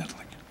wife was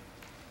Catholic.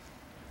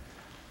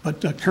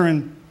 But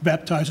Curran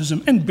baptizes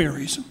him and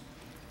buries him,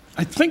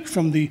 I think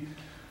from the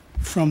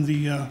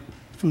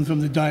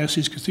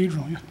diocese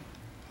cathedral.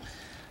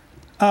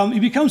 Yeah. He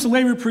becomes a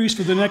labor priest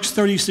for the next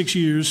 36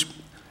 years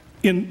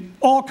in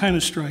all kind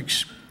of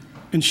strikes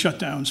and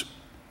shutdowns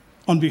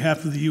on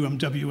behalf of the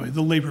UMWA,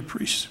 the labor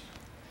priests.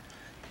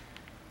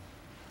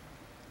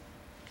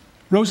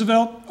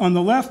 Roosevelt on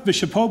the left,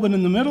 Bishop Hoban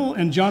in the middle,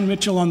 and John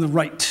Mitchell on the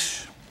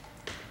right.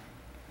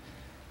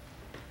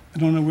 I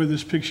don't know where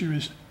this picture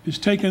is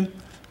taken,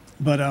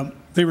 but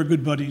they were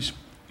good buddies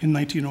in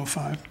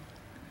 1905.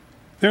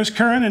 There's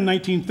Curran in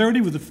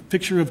 1930 with a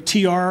picture of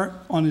TR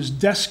on his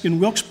desk in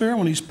Wilkes-Barre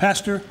when he's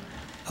pastor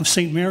of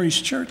St.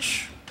 Mary's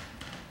Church.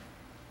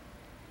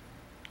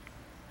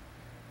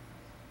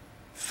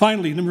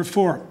 Finally, number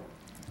 4,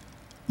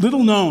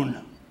 little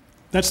known,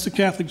 that's the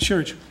Catholic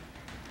Church.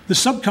 The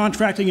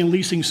subcontracting and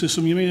leasing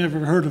system, you may never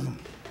have heard of them.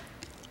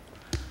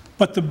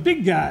 But the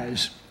big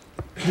guys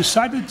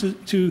decided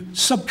to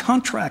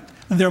subcontract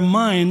their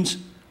mines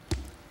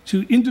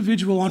to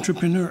individual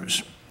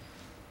entrepreneurs.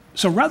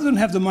 So rather than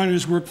have the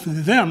miners work for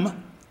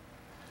them,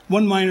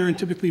 one miner and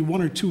typically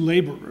 1 or 2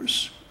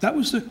 laborers, that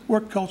was the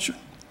work culture.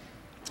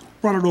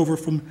 Brought it over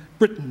from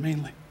Britain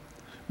mainly.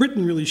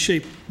 Britain really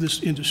shaped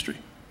this industry,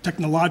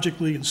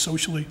 technologically and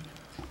socially.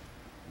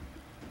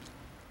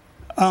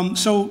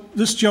 So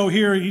this Joe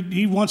here,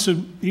 he wants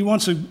to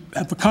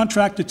have a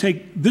contract to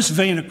take this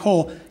vein of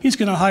coal. He's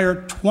going to hire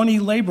 20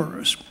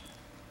 laborers.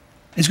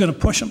 He's going to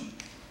push them.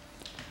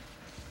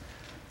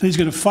 And he's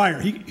going to fire.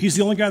 He's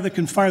the only guy that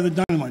can fire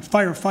the dynamite.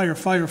 Fire, fire,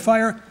 fire,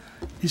 fire.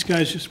 These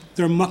guys just,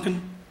 they're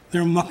mucking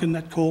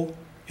that coal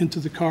into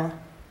the car.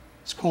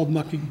 It's called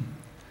mucking.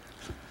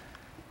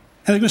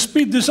 And they're going to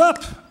speed this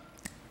up.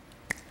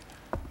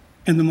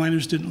 And the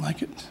miners didn't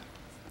like it.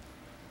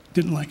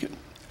 Didn't like it.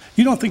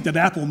 You don't think that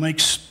Apple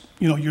makes,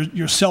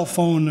 your cell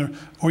phone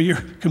or your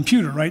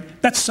computer, right?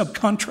 That's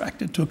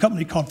subcontracted to a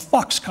company called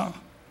Foxconn.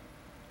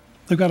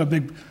 They've got a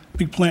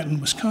big plant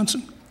in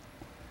Wisconsin.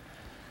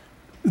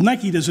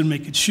 Nike doesn't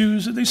make its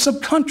shoes. They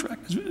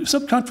subcontract.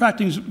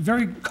 Subcontracting is a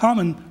very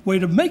common way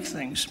to make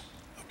things,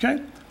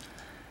 okay?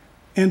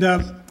 And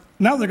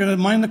now they're going to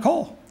mine the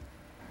coal.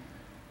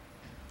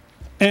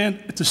 And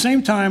at the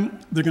same time,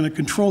 they're going to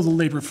control the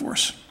labor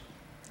force.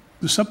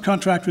 The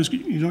subcontractors,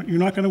 you're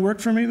not going to work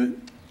for me?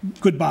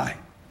 Goodbye.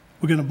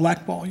 We're going to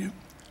blackball you.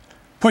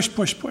 Push,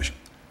 push, push.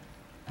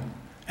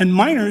 And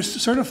miners,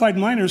 certified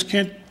miners,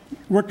 can't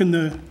work in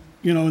the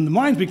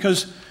mines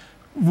because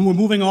we're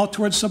moving all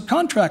towards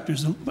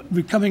subcontractors,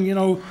 becoming,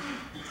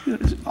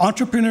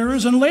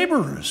 entrepreneurs and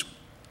laborers.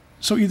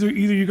 So either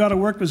you got to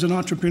work as an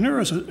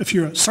entrepreneur, if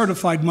you're a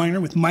certified miner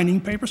with mining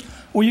papers,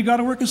 or you got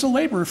to work as a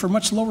laborer for a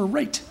much lower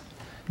rate.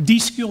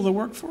 De-skill the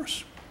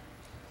workforce.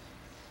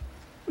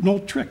 An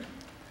old trick.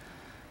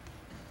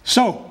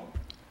 So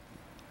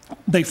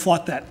they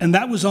fought that, and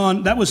that was a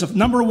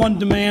 #1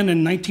 demand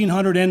in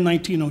 1900 and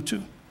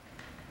 1902.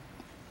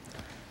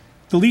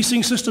 The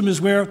leasing system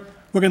is where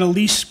we're going to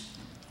lease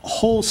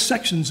whole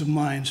sections of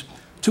mines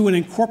to an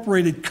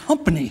incorporated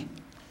company,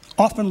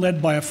 often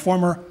led by a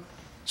former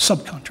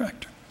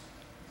subcontractor.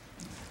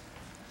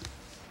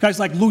 Guys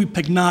like Louis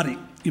Pignotti,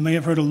 you may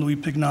have heard of Louis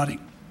Pignotti,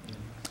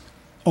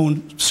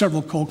 owned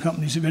several coal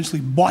companies,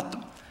 eventually bought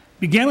them.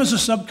 Began as a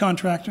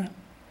subcontractor,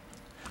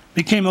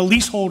 became a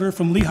leaseholder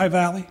from Lehigh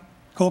Valley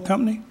Coal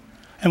Company,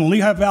 and when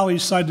Lehigh Valley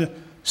decided to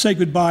say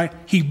goodbye,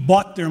 he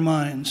bought their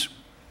mines.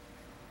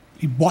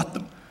 He bought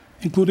them,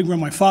 including where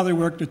my father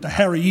worked at the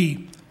Harry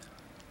E.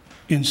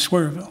 in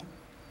Swearville.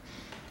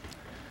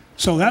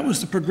 So that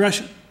was the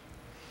progression.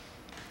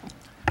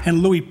 And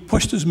Louis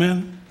pushed his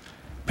men,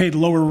 paid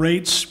lower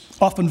rates,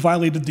 often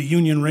violated the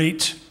union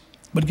rate,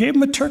 but gave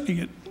them a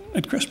turkey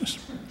at Christmas.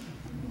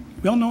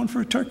 Well known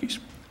for turkeys.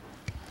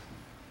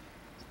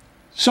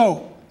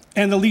 So,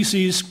 and the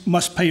lessees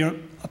must pay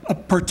a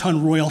per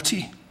ton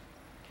royalty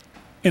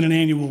and an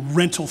annual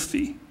rental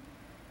fee.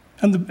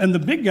 And the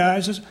big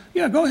guys is,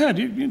 yeah, go ahead,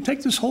 you can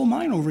take this whole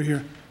mine over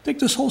here. Take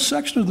this whole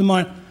section of the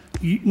mine.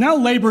 Now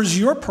labor's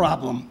your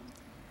problem.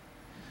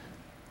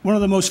 One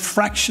of the most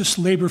fractious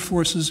labor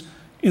forces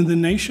in the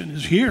nation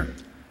is here.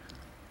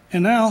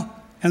 And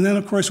then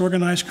of course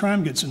organized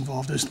crime gets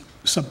involved as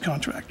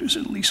subcontractors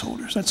and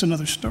leaseholders. That's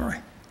another story.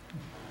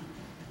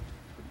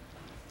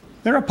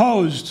 They're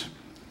opposed.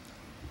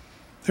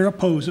 They're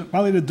opposed. It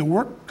violated the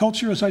work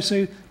culture, as I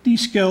say,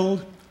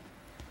 de-skilled.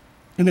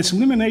 And its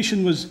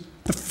elimination was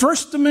the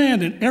first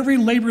demand in every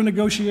labor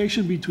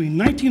negotiation between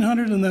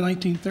 1900 and the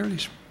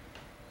 1930s.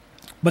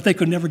 But they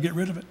could never get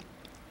rid of it.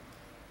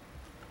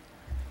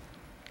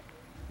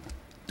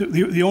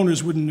 The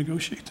owners wouldn't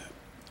negotiate that.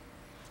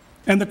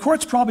 And the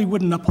courts probably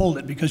wouldn't uphold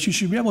it because you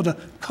should be able to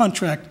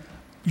contract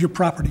your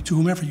property to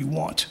whomever you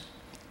want.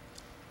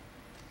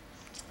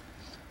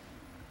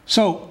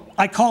 So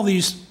I call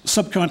these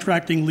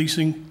subcontracting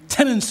leasing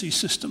tenancy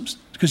systems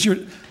because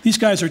these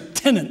guys are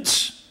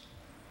tenants.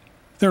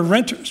 They're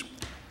renters,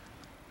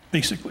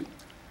 basically.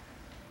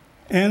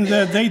 And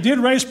they did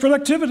raise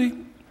productivity.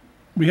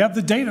 We have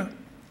the data.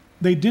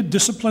 They did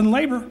discipline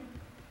labor,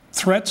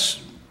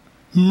 threats,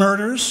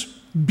 murders,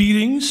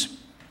 beatings,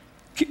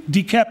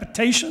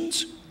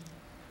 decapitations.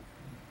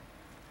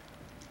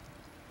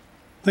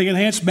 They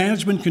enhanced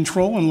management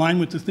control in line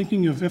with the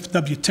thinking of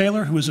F.W.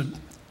 Taylor, who was an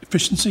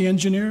efficiency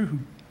engineer who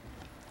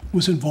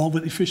was involved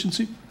with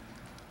efficiency.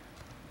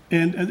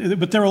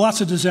 But there were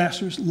lots of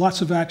disasters,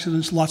 lots of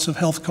accidents, lots of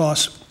health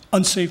costs,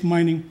 unsafe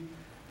mining,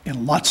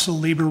 and lots of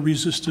labor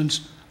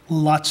resistance,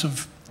 lots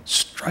of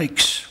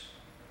strikes.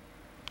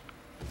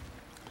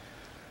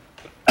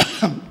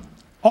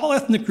 All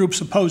ethnic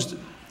groups opposed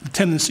the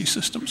tenancy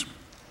systems.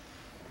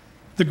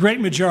 The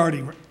great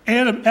majority were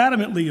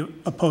adamantly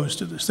opposed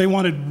to this. They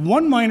wanted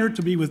one miner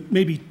to be with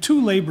maybe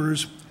 2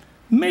 laborers,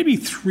 maybe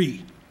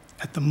 3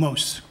 at the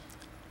most.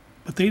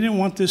 But they didn't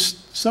want this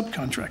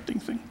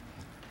subcontracting thing.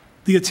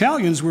 The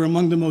Italians were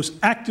among the most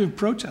active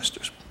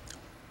protesters.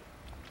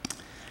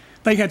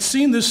 They had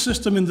seen this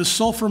system in the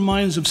sulfur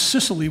mines of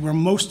Sicily, where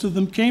most of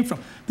them came from.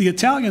 The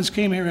Italians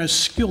came here as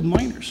skilled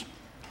miners.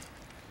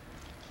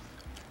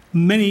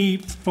 Many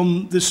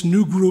from this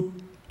new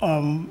group,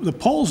 the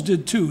Poles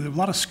did too. There were a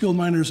lot of skilled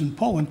miners in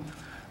Poland,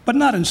 but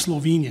not in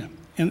Slovenia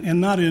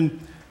and not in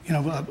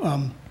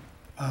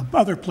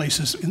other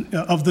places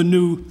of the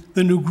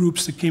new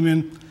groups that came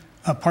in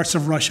parts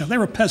of Russia. They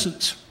were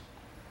peasants.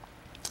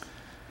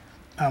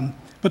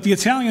 But the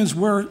Italians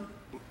were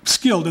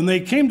skilled, and they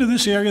came to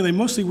this area. They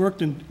mostly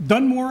worked in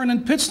Dunmore and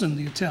in Pittston,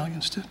 the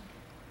Italians did,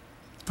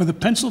 for the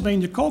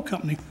Pennsylvania Coal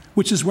Company,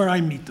 which is where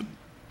I meet them.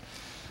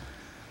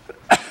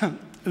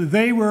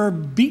 They were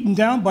beaten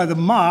down by the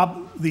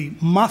mob, the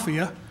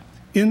mafia,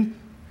 in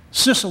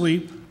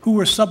Sicily, who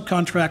were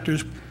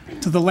subcontractors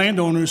to the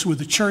landowners with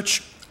the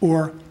church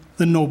or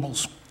the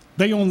nobles.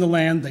 They owned the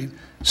land. They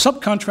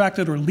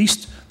subcontracted or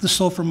leased the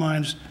sulfur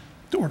mines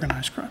to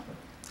organized crime.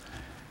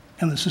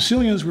 And the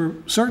Sicilians were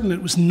certain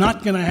it was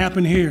not going to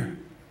happen here.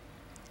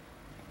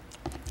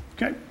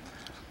 Okay?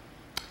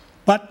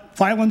 But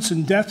violence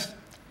and death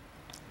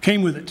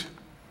came with it.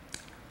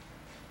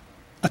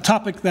 A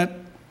topic that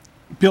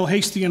Bill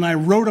Hastie and I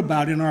wrote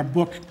about in our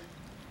book,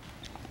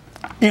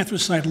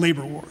 Anthracite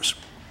Labor Wars,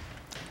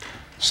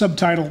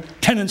 subtitled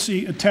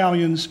Tenancy,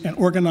 Italians, and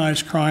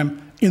Organized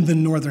Crime in the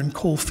Northern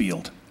Coal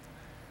Field,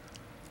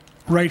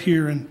 right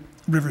here in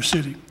River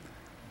City,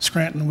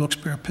 Scranton,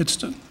 Wilkes-Barre,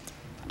 Pittston,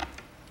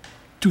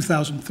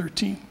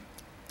 2013.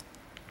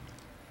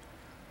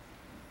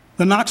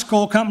 The Knox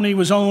Coal Company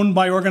was owned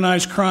by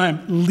organized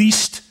crime,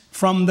 leased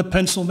from the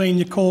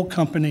Pennsylvania Coal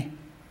Company.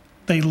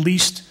 They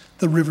leased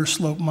the River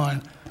Slope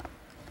mine,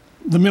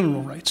 the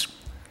mineral rights.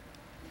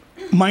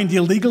 Mined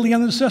illegally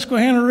on the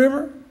Susquehanna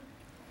River,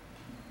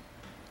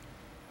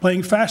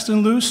 playing fast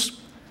and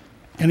loose.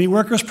 Any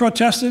workers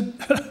protested,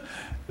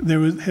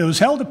 it was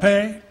hell to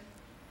pay.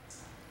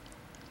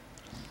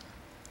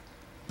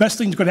 Best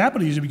thing that could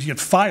happen is you get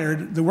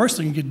fired. The worst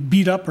thing, you get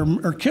beat up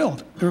or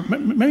killed. There were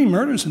many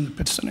murders in the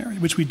Pittston area,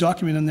 which we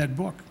document in that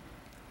book.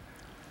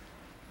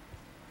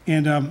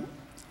 And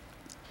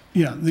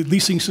yeah, the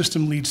leasing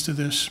system leads to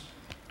this.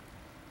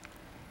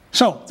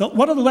 So,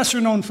 what are the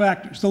lesser-known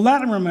factors? The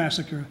Latimer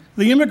Massacre,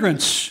 the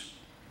immigrants,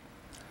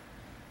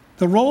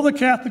 the role of the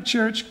Catholic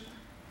Church,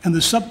 and the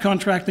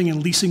subcontracting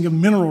and leasing of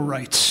mineral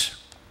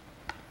rights.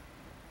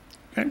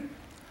 Okay?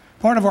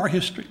 Part of our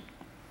history.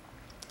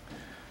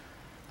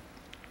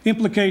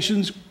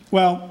 Implications,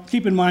 well,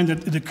 keep in mind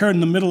that it occurred in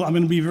the middle, I'm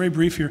going to be very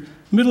brief here,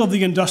 middle of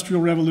the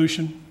Industrial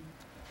Revolution.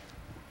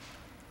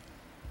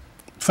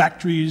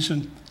 Factories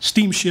and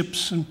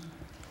steamships and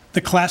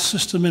the class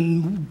system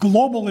and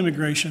global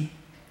immigration.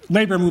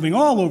 Labor moving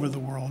all over the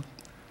world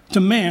to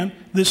man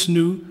this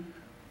new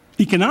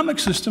economic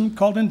system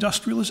called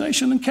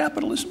industrialization and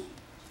capitalism.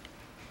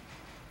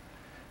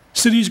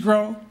 Cities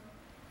grow.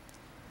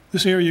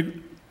 This area,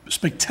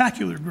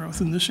 spectacular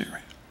growth in this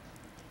area.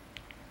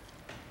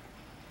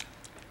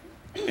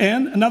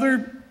 And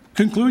another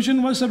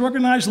conclusion was that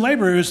organized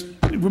labor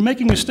we're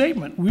making a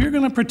statement. We're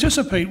going to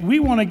participate. We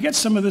want to get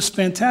some of this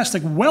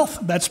fantastic wealth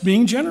that's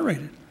being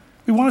generated.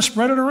 We want to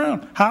spread it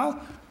around.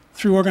 How?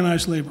 Through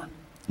organized labor.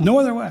 No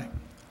other way.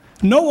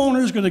 No owner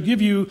is going to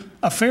give you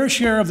a fair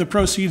share of the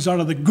proceeds out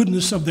of the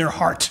goodness of their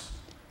heart.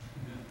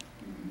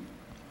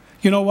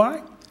 You know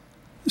why?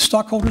 The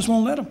stockholders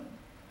won't let them.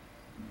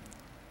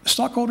 The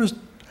stockholders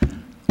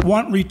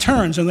want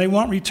returns, and they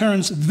want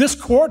returns this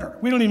quarter.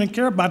 We don't even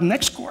care about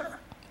next quarter.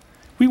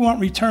 We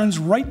want returns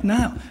right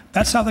now.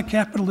 That's how the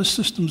capitalist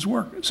system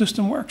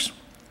works.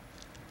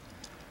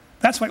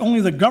 That's why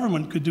only the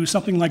government could do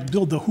something like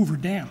build the Hoover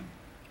Dam.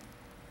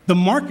 The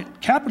market,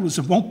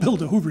 capitalism, won't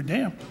build a Hoover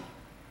Dam.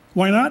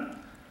 Why not?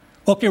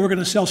 Okay, we're going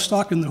to sell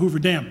stock in the Hoover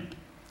Dam.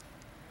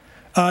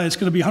 It's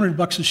going to be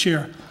 $100 a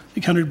share.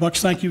 $100,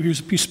 thank you.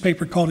 Here's a piece of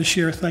paper called a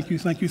share. Thank you,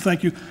 thank you,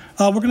 thank you.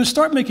 We're going to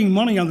start making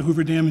money on the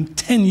Hoover Dam in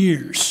 10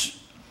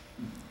 years.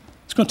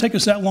 It's going to take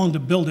us that long to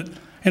build it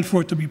and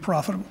for it to be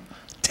profitable.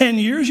 10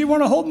 years, you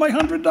want to hold my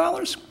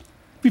 $100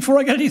 before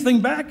I get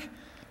anything back?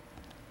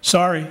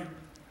 Sorry,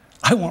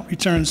 I want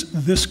returns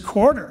this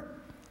quarter.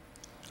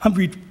 I'll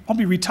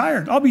be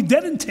retired. I'll be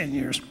dead in 10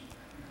 years.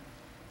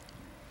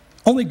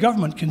 Only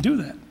government can do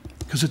that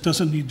because it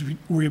doesn't need to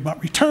worry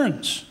about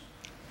returns,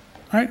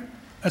 right?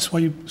 That's why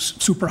you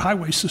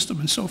superhighway system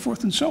and so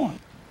forth and so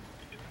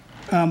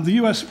on. The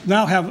U.S.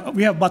 now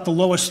we have about the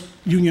lowest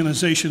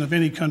unionization of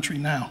any country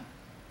now.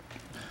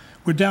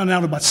 We're down now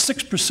to about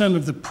 6%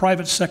 of the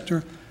private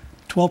sector,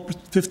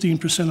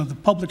 15% of the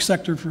public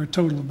sector, for a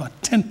total of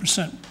about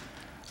 10%.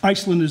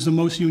 Iceland is the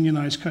most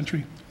unionized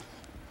country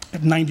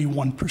at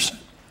 91%.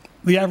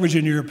 The average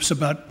in Europe is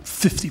about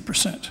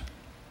 50%,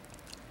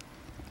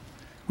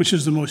 which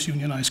is the most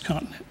unionized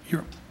continent,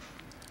 Europe.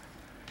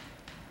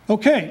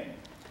 Okay,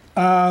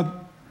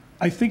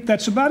 I think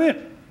that's about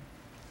it.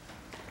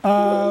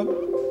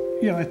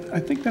 Yeah, I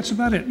think that's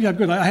about it. Yeah,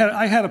 good.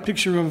 I had a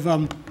picture of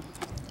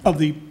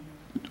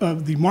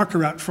the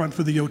marker out front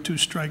for the O2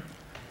 strike,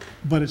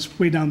 but it's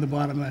way down the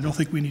bottom, and I don't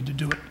think we need to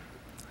do it.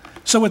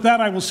 So with that,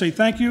 I will say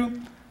thank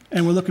you,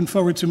 and we're looking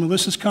forward to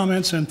Melissa's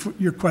comments and for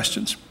your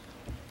questions.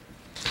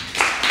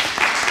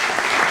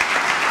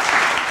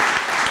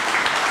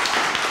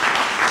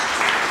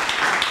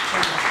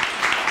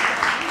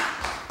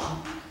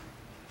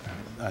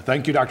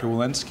 Thank you, Dr.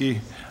 Wolensky.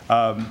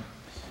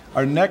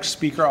 Our next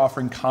speaker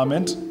offering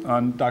comment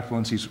on Dr.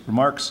 Wolensky's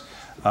remarks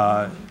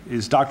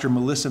is Dr.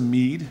 Melissa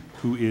Meade,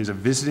 who is a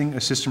visiting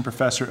assistant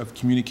professor of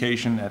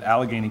communication at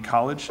Allegheny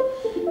College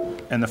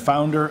and the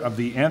founder of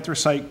the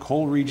Anthracite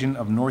Coal Region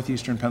of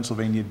Northeastern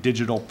Pennsylvania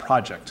Digital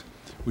Project,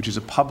 which is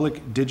a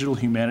public digital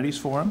humanities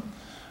forum.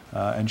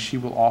 And she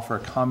will offer a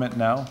comment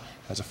now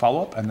as a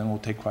follow-up, and then we'll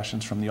take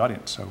questions from the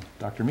audience. So,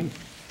 Dr. Meade.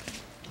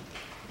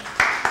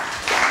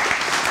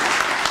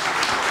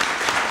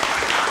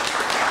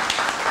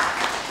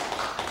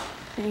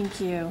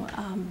 Thank you.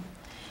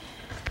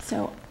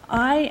 So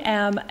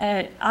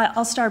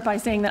I'll start by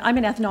saying that I'm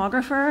an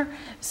ethnographer,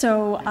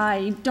 so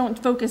I don't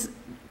focus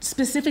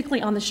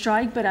specifically on the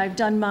strike, but I've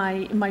done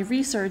my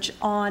research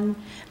on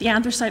the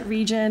anthracite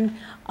region.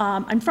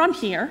 I'm from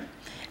here,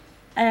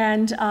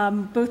 and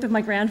both of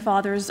my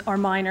grandfathers are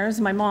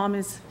miners. My mom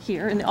is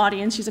here in the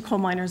audience. She's a coal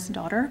miner's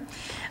daughter.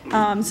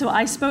 So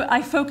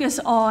I focus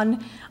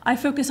on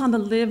the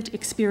lived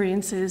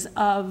experiences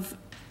of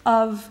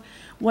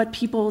what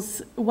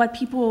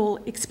people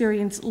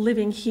experience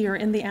living here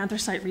in the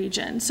anthracite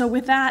region. So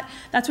with that,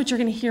 that's what you're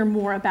going to hear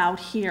more about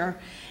here,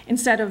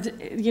 instead of,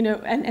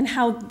 and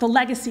how the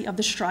legacy of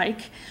the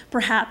strike,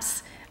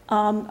 perhaps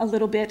a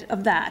little bit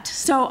of that.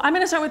 So I'm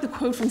going to start with a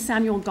quote from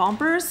Samuel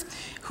Gompers,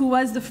 who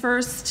was the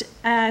first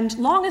and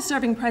longest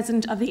serving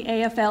president of the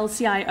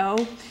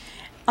AFL-CIO,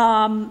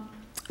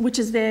 which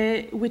is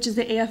the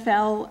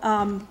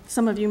AFL.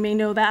 Some of you may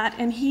know that.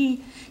 And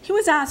he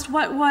was asked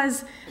what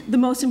was the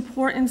most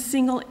important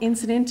single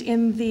incident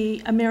in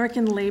the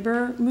American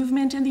labor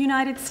movement in the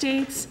United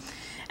States.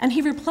 And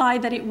he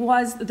replied that it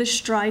was the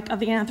strike of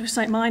the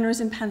anthracite miners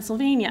in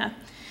Pennsylvania.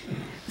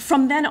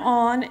 From then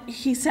on,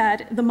 he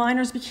said, the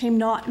miners became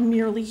not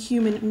merely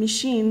human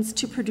machines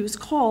to produce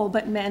coal,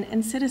 but men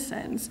and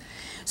citizens.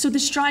 So the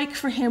strike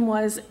for him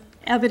was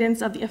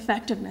evidence of the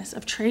effectiveness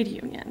of trade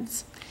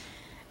unions.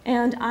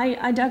 And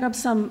I dug up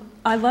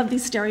I love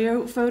these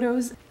stereo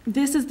photos.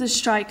 This is the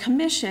strike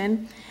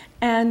commission,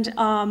 and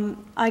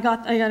I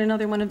got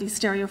another one of these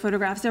stereo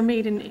photographs. They're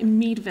made in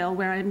Meadeville,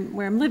 where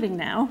I'm living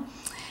now,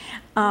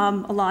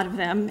 a lot of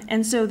them.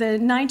 And so the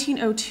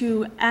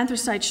 1902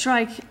 Anthracite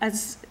Strike,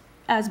 as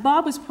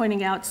Bob was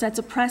pointing out, sets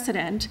a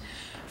precedent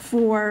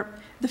for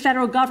the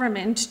federal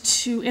government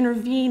to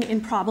intervene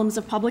in problems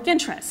of public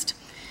interest.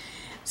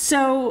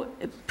 So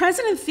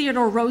President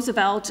Theodore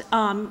Roosevelt,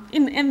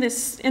 in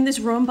this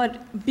room,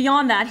 but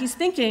beyond that, he's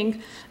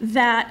thinking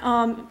that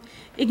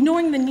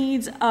ignoring the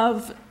needs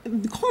of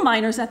the coal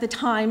miners at the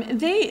time,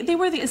 they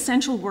were the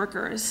essential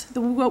workers,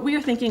 what we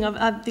are thinking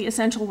of the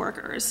essential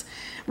workers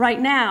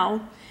right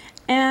now.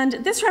 And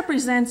this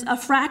represents a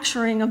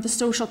fracturing of the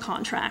social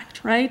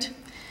contract, right?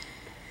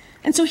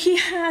 And so he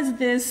has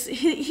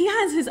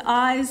his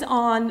eyes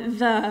on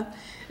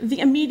the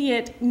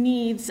immediate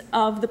needs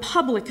of the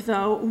public,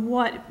 though,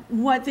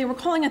 what they were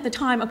calling at the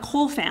time a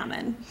coal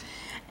famine.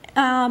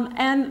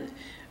 And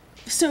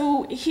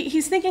so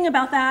he's thinking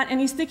about that, and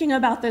he's thinking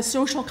about the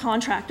social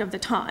contract of the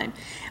time.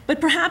 But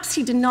perhaps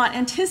he did not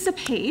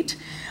anticipate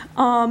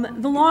the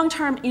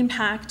long-term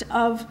impact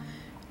of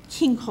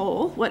king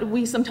coal, what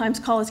we sometimes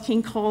call as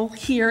king coal,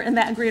 here in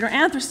that greater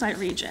anthracite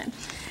region.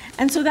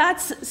 And so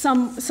that's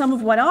some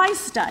of what I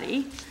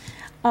study.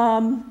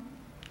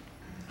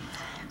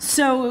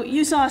 So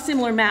you saw a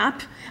similar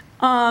map,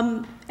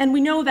 and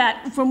we know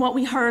that from what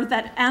we heard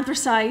that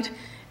anthracite,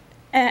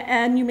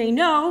 and you may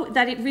know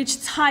that it reached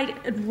its height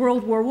at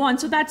World War I.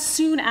 So that's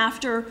soon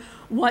after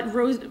what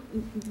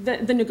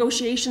the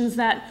negotiations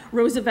that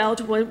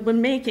Roosevelt were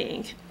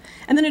making.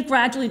 And then it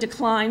gradually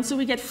declined. So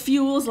we get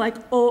fuels like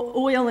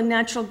oil and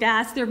natural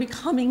gas. They're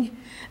becoming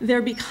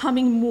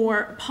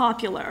more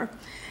popular.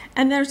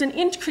 And there's an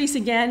increase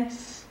again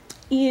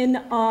in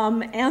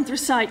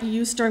anthracite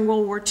use during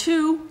World War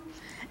II.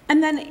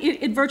 And then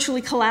it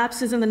virtually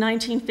collapses in the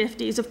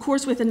 1950s, of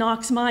course, with the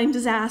Knox mine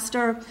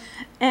disaster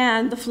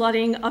and the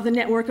flooding of the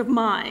network of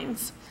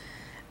mines.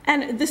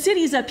 And the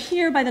cities up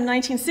here by the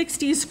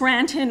 1960s,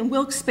 Scranton,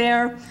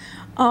 Wilkes-Barre,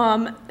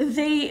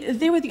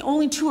 they were the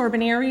only two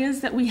urban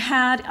areas that we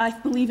had, I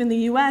believe in the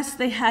US,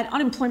 they had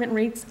unemployment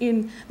rates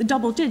in the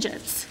double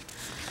digits.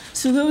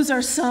 So those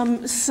are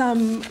some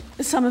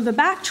of the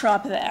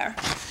backdrop there.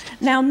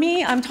 Now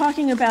I'm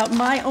talking about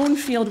my own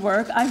field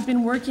work. I've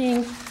been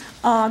working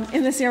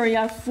in this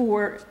area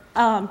for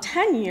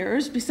 10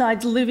 years,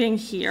 besides living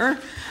here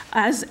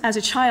as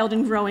a child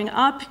and growing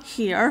up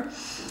here,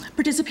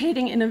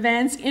 participating in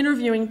events,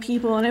 interviewing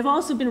people, and I've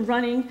also been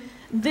running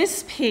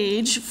this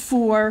page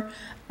for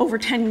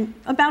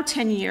about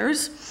 10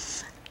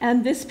 years,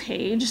 and this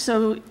page,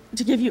 so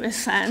to give you a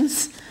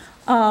sense.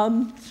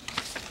 And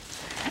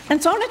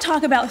so I want to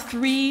talk about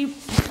 3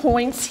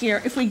 points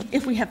here,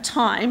 if we have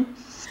time.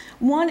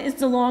 One is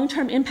the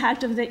long-term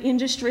impact of the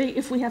industry.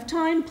 If we have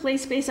time,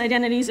 place-based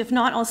identities. If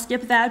not, I'll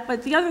skip that.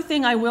 But the other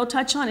thing I will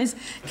touch on is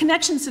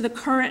connections to the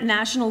current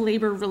national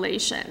labor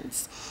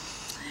relations.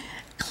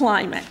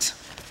 Climate.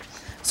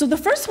 So the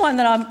first one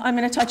that I'm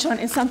going to touch on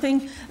is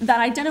something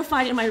that I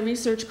identified in my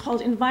research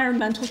called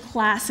environmental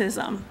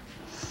classism.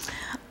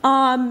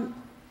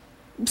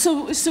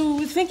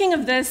 So thinking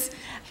of this,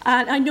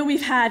 I know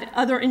we've had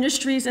other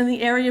industries in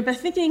the area, but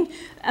thinking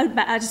of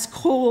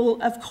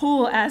coal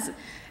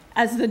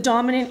as the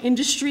dominant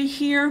industry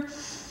here,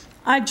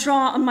 I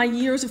draw on my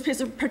years of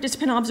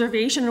participant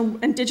observation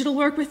and digital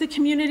work with the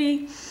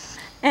community,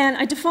 and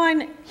I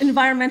define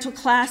environmental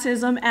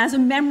classism as a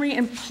memory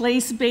and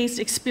place-based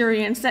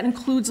experience that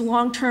includes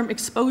long-term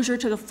exposure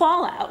to the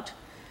fallout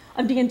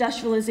of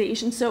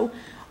deindustrialization. So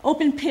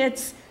open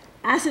pits,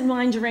 acid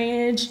mine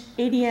drainage,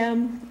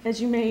 ADM, as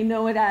you may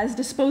know it as,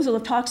 disposal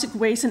of toxic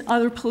waste and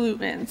other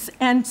pollutants.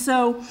 And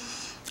so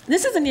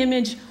this is an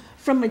image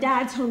from my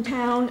dad's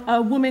hometown,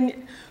 a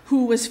woman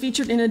who was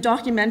featured in a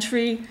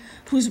documentary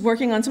who's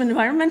working on some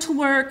environmental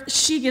work.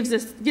 She gives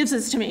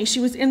this to me. She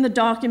was in the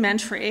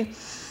documentary.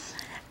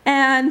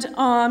 And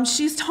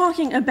she's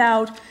talking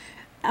about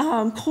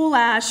coal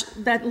ash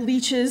that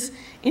leaches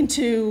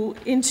into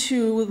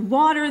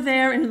water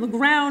there, into the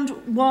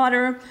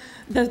groundwater,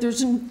 that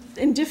there's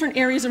in different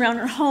areas around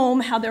her home,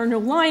 how there are no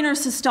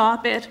liners to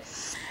stop it.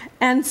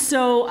 And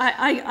so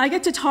I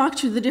get to talk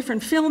to the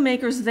different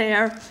filmmakers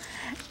there,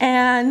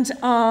 and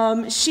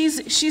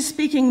she's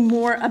speaking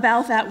more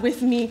about that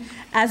with me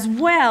as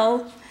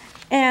well.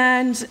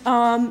 And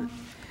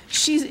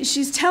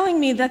she's telling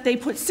me that they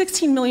put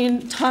 16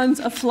 million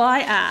tons of fly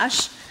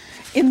ash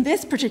in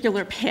this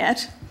particular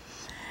pit,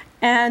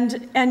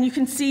 and you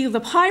can see the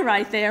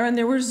pyrite there, and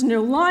there was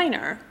no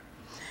liner.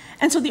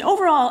 And so the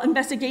overall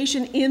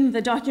investigation in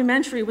the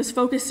documentary was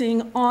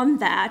focusing on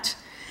that,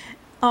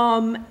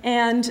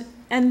 and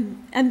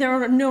there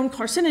are known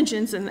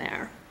carcinogens in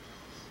there.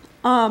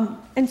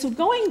 And so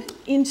going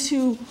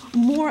into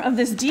more of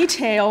this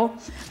detail,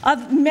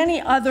 many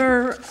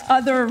other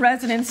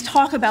residents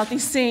talk about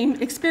these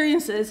same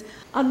experiences.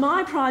 On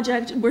my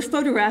project, we're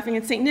photographing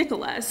at St.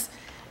 Nicholas,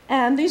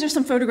 and these are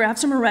some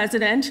photographs from a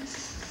resident.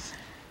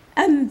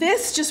 And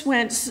this just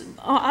went,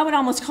 I would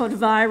almost call it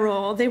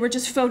viral. They were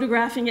just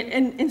photographing it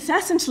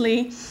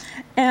incessantly.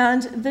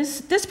 And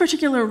this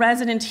particular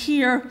resident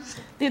here,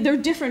 they're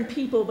different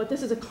people, but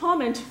this is a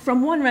comment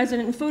from one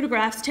resident and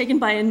photographs taken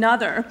by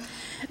another.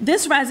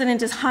 This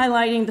resident is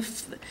highlighting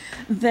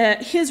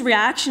his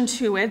reaction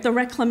to it, the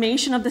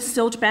reclamation of the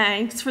silt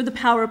banks for the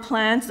power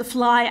plants, the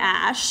fly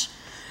ash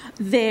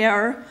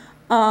there,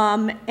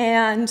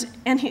 and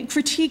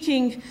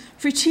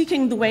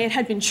critiquing the way it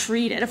had been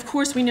treated. Of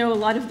course, we know a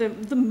lot of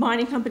the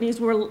mining companies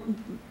were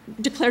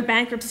declared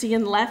bankruptcy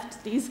and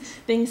left these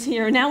things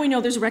here. Now we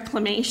know there's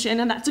reclamation,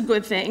 and that's a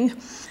good thing.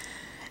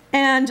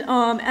 And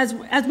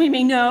as we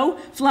may know,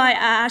 fly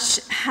ash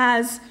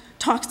has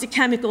toxic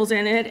chemicals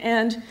in it,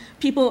 and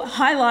people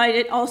highlight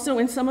it also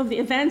in some of the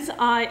events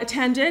I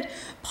attended.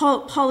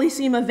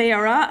 Polycythemia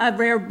vera, a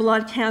rare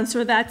blood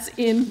cancer that's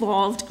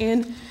involved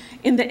in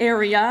the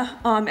area,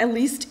 at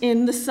least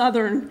in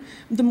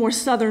the more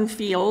southern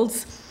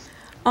fields.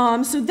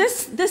 So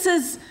this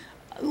is,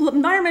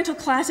 environmental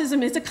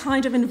classism is a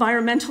kind of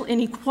environmental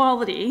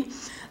inequality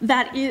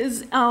that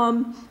is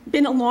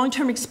been a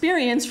long-term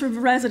experience for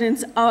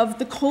residents of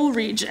the coal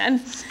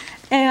region.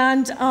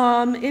 And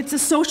it's a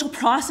social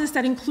process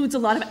that includes a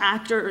lot of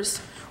actors: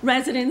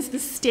 residents, the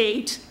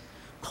state,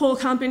 coal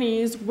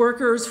companies,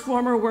 workers,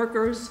 former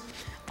workers,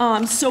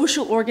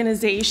 social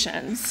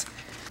organizations.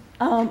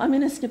 I'm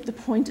going to skip the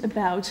point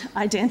about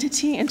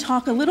identity and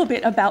talk a little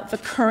bit about the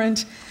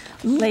current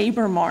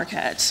labor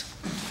market,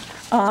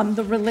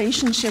 the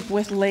relationship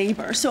with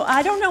labor. So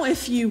I don't know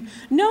if you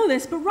know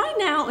this, but right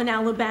now in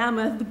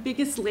Alabama, the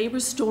biggest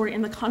labor story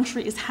in the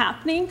country is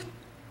happening.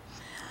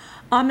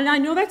 And I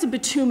know that's a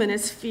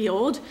bituminous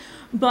field,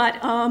 but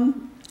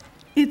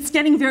it's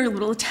getting very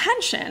little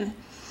attention.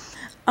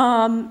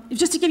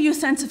 Just to give you a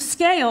sense of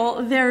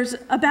scale, there's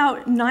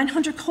about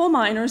 900 coal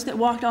miners that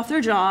walked off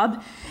their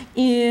job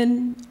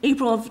in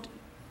April of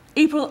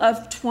April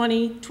of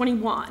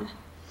 2021.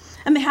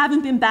 And they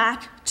haven't been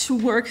back to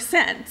work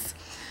since.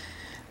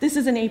 This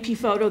is an AP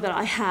photo that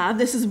I have.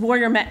 This is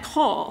Warrior Met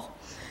Coal.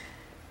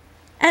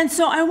 And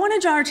so I want to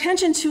draw our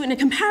attention to, in a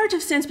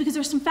comparative sense, because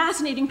there's some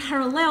fascinating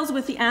parallels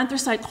with the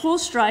anthracite coal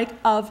strike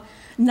of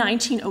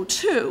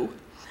 1902.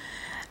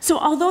 So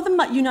although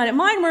the United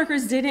Mine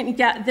Workers didn't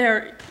get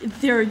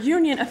their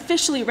union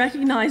officially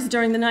recognized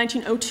during the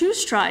 1902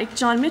 strike,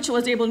 John Mitchell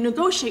was able to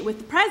negotiate with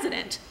the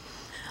president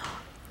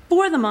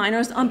for the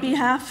miners on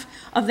behalf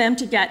of them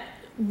to get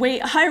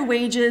higher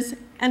wages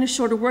and a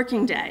shorter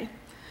working day.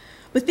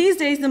 But these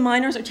days, the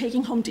miners are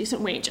taking home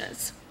decent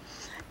wages.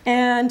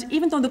 And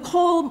even though the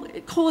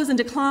coal is in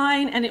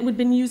decline and it would have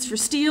been used for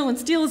steel, and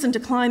steel is in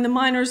decline, the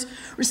miners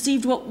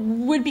received what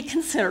would be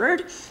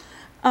considered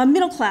a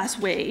middle-class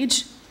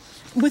wage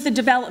with the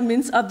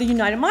developments of the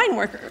United Mine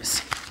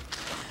Workers.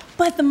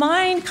 But the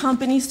mine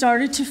company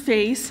started to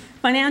face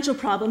financial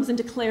problems and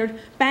declared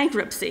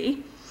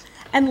bankruptcy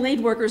and laid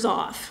workers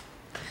off.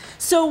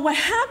 So what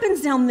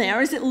happens down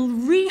there is it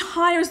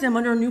rehires them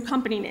under a new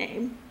company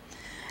name,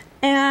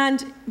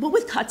 but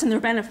with cuts in their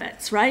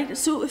benefits, right?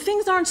 So if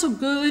things aren't so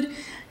good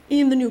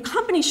in the new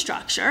company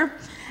structure,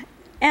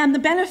 and the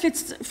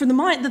benefits for the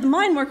mine that the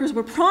mine workers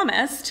were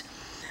promised,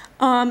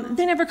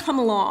 they never come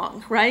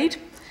along, right?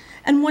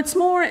 And what's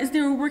more is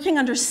they were working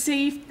under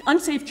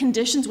unsafe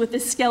conditions with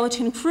this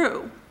skeleton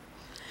crew.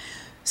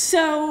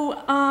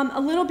 So a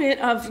little bit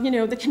of,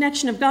 the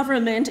connection of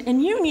government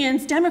and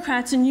unions.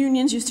 Democrats and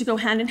unions used to go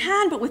hand in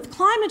hand, but with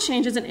climate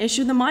change as an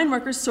issue, the mine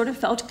workers sort of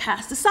felt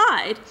cast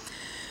aside.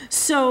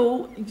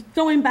 So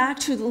going back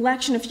to the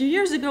election a few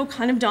years ago,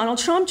 kind of Donald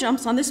Trump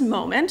jumps on this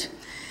moment,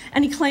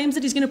 and he claims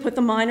that he's going to put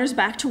the miners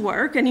back to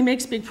work, and he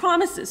makes big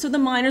promises, so the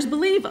miners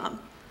believe him.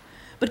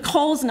 But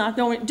coal's not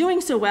doing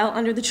so well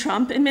under the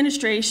Trump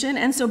administration,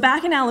 and so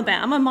back in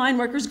Alabama, mine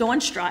workers go on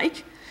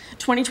strike,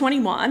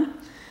 2021,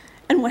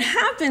 and what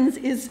happens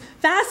is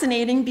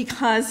fascinating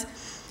because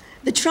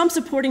the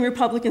Trump-supporting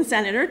Republican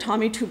senator,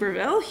 Tommy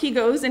Tuberville, he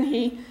goes and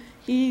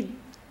he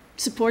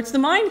supports the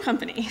mine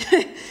company,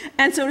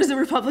 and so does the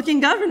Republican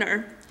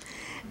governor.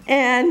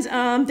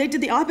 And they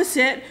did the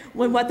opposite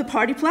with what the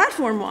party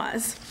platform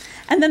was.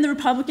 And then the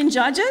Republican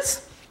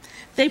judges,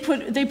 they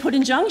put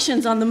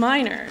injunctions on the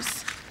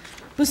miners.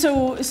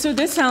 So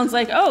this sounds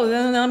like, oh,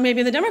 then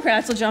maybe the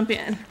Democrats will jump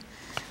in.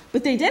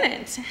 But they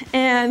didn't.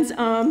 And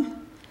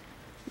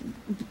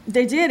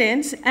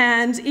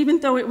even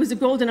though it was a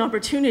golden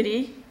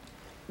opportunity,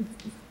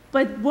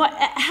 but what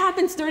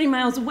happens 30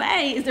 miles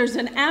away is there's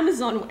an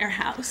Amazon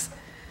warehouse,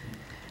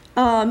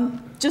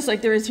 just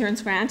like there is here in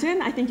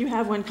Scranton. I think you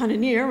have one kind of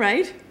near,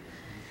 right?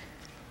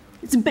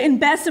 It's in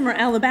Bessemer,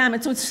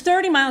 Alabama, so it's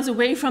 30 miles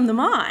away from the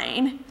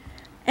mine.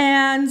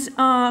 And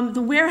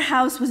the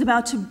warehouse was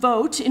about to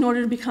vote in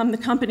order to become the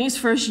company's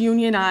first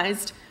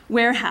unionized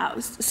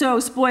warehouse.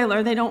 So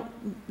spoiler, they don't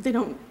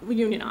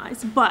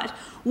unionize. But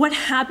what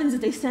happens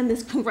is they send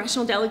this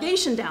congressional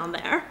delegation down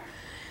there,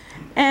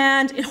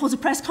 and it holds a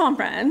press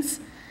conference,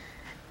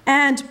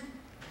 and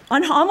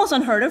almost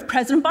unheard of,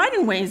 President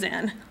Biden weighs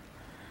in.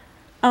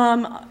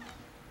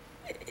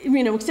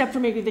 Except for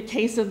maybe the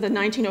case of the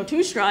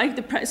 1902 strike.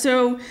 The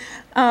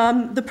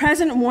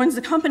president warns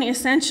the company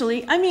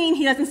essentially,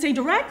 he doesn't say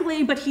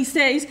directly, but he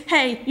says,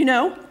 hey,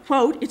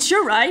 quote, it's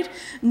your right,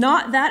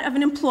 not that of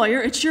an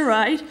employer, it's your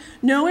right.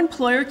 No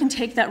employer can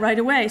take that right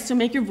away, so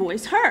make your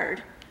voice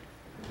heard.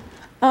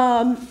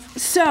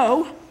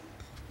 So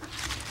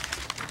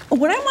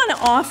what I want to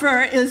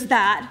offer is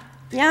that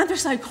the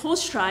anthracite coal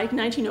strike,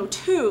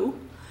 1902,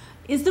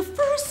 is the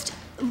first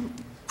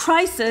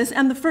crisis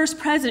and the first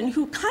president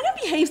who kind of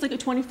behaves like a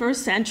 21st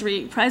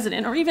century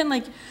president, or even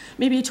like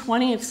maybe a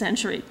 20th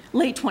century,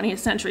 late 20th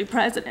century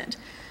president.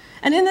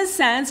 And in this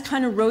sense,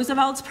 kind of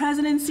Roosevelt's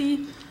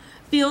presidency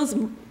feels,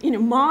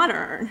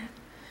 modern.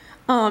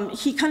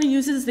 He kind of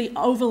uses the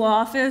Oval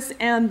Office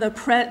and the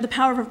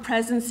power of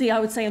presidency, I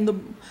would say, in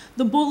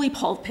the bully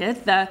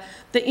pulpit, the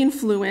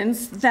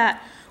influence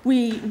that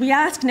we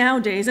ask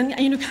nowadays, and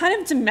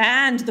kind of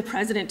demand the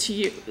president to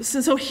use.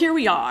 So here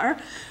we are,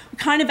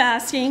 kind of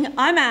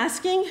I'm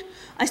asking,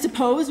 I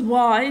suppose,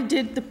 why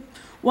did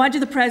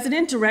the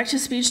president direct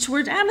his speech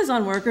towards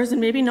Amazon workers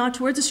and maybe not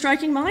towards the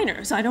striking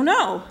miners? I don't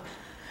know.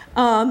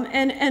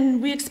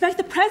 And we expect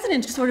the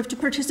president to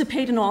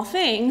participate in all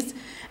things,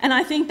 and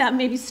I think that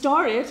maybe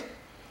started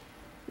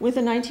with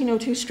the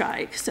 1902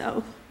 strike.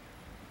 So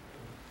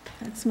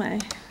that's my...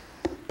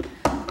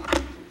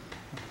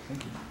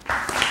 Thank you.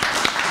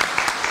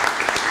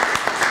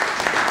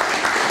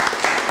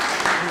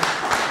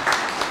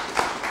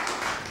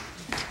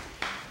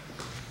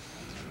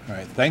 All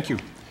right, thank you.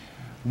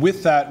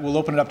 With that, we'll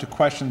open it up to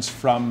questions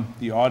from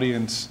the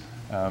audience.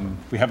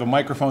 We have a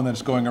microphone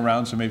that's going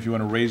around, so maybe if you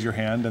want to raise your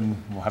hand, and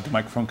we'll have the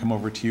microphone come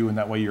over to you, and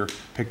that way you're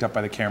picked up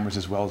by the cameras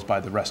as well as by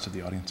the rest of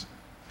the audience.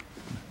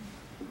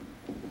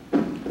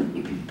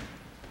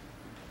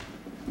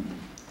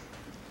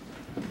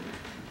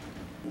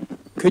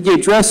 Could you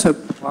address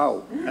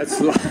wow, that's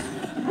a lot.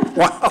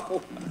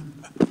 Wow.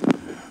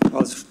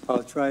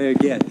 I'll try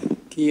again.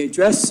 Can you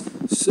address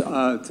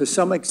to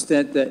some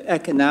extent, the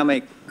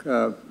economic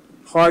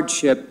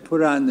hardship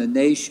put on the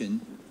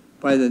nation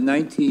by the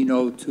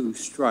 1902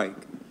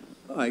 strike.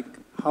 Like,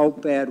 how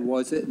bad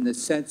was it in the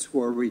sense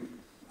where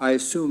I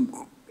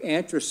assume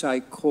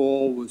anthracite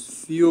coal was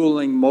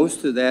fueling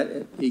most of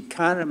that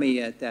economy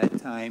at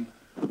that time,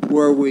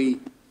 were we,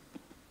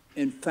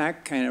 in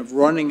fact, kind of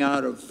running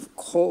out of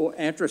coal,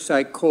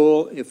 anthracite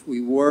coal? If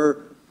we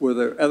were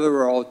there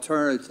other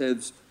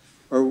alternatives?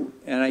 And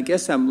I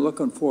guess I'm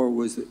looking for,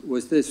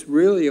 was this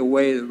really a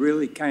way to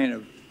really kind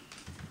of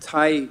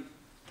tie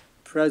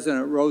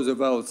President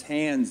Roosevelt's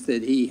hands?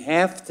 Did he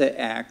have to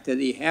act? Did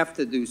he have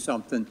to do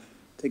something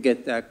to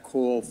get that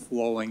coal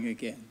flowing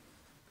again?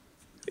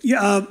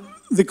 Yeah,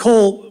 the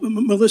coal,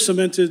 Melissa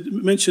mentioned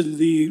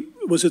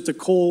was it the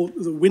coal,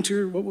 the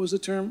winter, what was the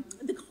term?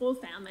 The coal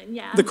famine,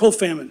 yeah. The coal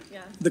famine.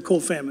 Yeah. The coal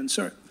famine,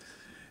 sorry.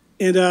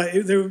 And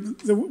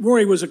the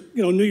worry was,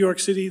 New York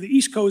City, the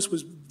East Coast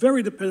was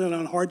very dependent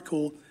on hard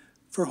coal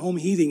for home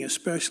heating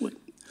especially.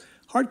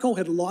 Hard coal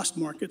had lost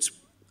markets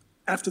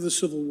after the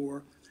Civil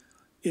War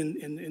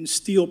in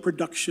steel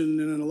production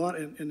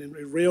and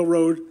in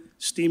railroad,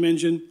 steam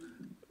engine,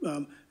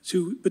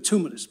 to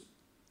bituminous.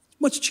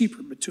 Much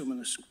cheaper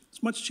bituminous.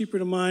 It's much cheaper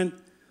to mine.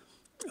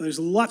 There's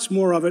lots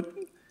more of it.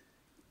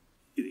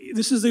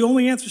 This is the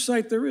only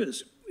anthracite there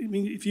is. I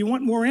mean, if you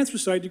want more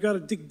anthracite, you got to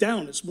dig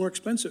down. It's more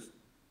expensive.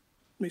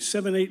 I mean,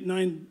 7, 8,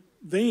 9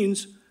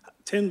 veins,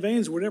 10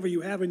 veins, whatever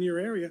you have in your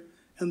area,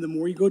 and the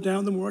more you go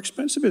down, the more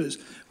expensive it is.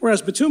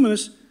 Whereas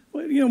bituminous,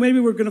 well, maybe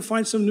we're going to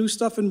find some new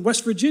stuff in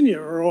West Virginia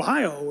or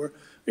Ohio or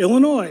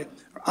Illinois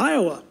or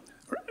Iowa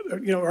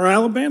or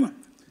Alabama.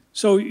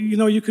 So,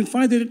 you can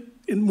find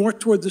it more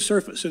toward the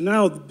surface. And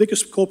now the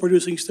biggest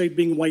coal-producing state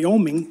being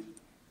Wyoming,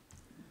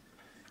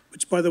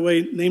 which, by the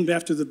way, named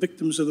after the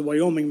victims of the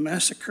Wyoming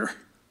massacre,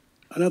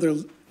 another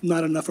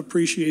not enough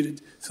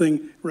appreciated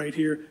thing right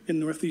here in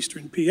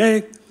northeastern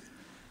PA.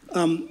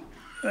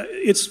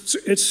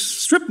 It's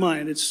strip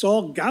mine. It's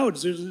all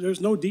gouge.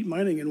 There's no deep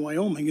mining in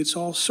Wyoming. It's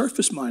all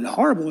surface mine.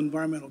 Horrible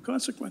environmental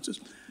consequences.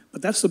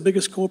 But that's the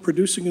biggest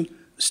coal-producing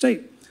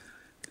state.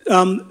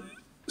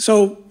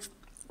 So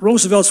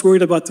Roosevelt's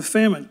worried about the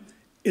famine.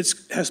 It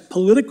has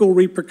political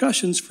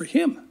repercussions for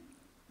him.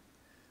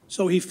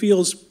 So he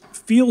feels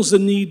the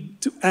need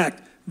to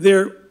act.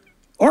 There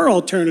are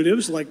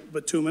alternatives like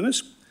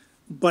bituminous,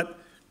 but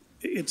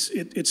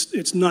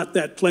it's not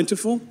that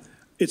plentiful.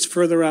 It's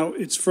further out.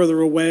 It's further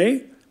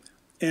away,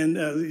 and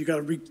you got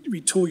to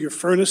retool your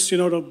furnace,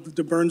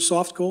 to burn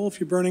soft coal if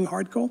you're burning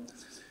hard coal.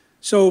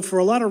 So for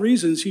a lot of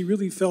reasons, he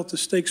really felt the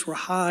stakes were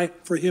high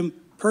for him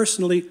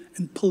personally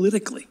and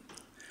politically.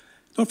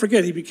 Don't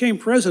forget, he became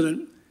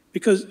president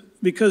because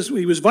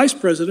he was vice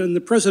president, and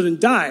the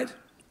president died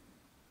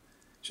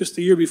just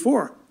the year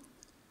before.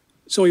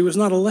 So he was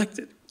not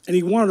elected, and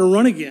he wanted to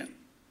run again.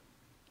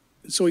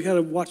 And so he had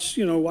to watch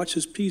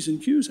his P's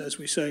and Q's, as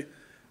we say,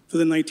 for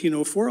the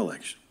 1904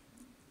 election.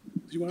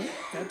 Do you want to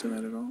add to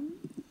that at all?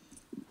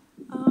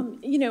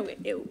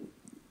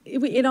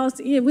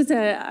 It was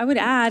I would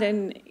add,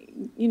 and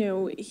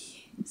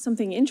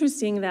something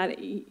interesting that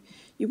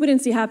you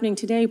wouldn't see happening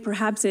today.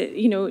 Perhaps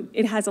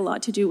it has a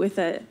lot to do with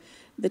the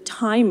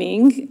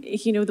timing.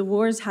 The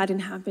wars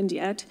hadn't happened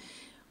yet,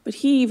 but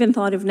he even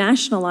thought of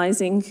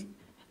nationalizing,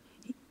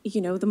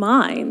 the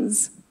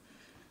mines.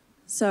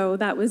 So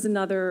that was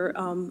another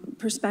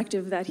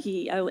perspective that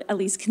he at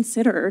least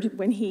considered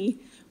when he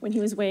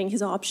was weighing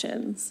his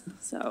options.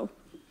 So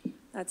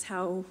that's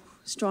how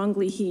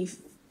strongly he,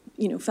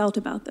 felt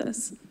about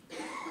this.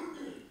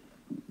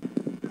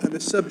 On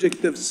the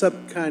subject of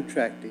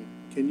subcontracting,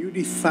 can you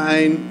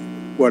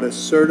define what a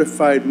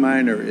certified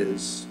miner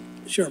is?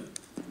 Sure.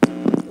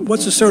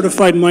 What's a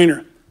certified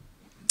miner?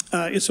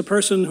 It's a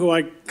person who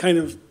I kind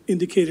of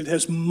indicated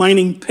has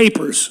mining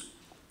papers.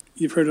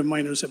 You've heard of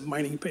miners have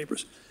mining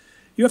papers.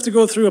 You have to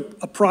go through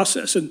a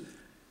process. And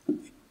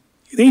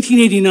in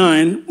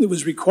 1889, it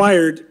was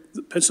required,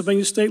 the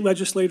Pennsylvania State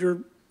Legislature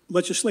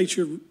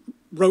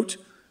wrote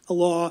a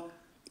law,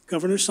 the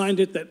governor signed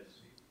it, that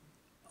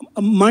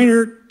a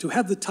miner, to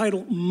have the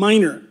title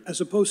miner,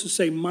 as opposed to,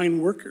 say,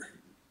 mine worker,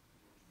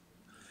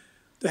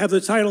 to have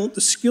the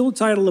skilled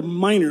title of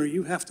miner,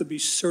 you have to be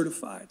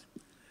certified.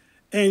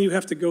 And you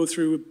have to go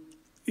through,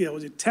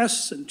 the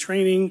tests and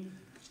training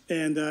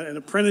and an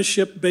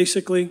apprenticeship,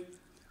 basically.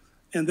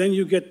 And then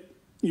you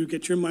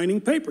get your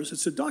mining papers.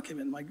 It's a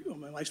document. I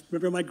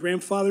remember my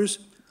grandfather's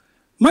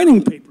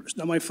mining papers.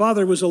 Now, my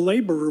father was a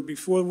laborer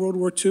before World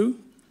War II.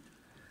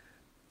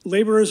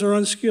 Laborers are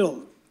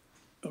unskilled,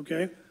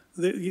 okay?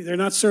 They're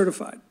not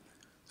certified.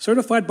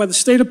 Certified by the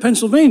state of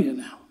Pennsylvania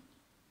now,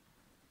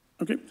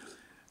 okay?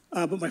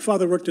 But my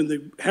father worked in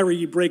the Harry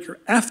E. Breaker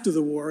after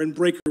the war, and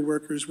breaker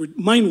workers were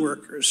mine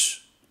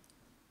workers,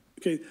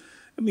 okay?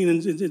 I mean,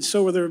 and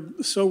so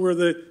were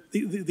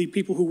the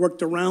people who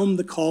worked around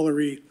the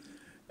colliery,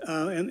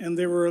 and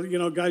there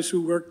were guys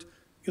who worked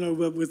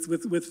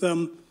with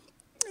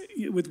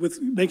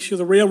make sure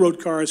the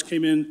railroad cars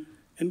came in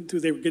and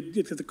they would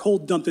get the coal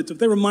dumped into.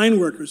 They were mine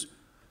workers.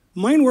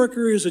 Mine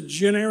worker is a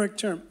generic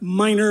term.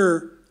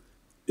 Miner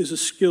is a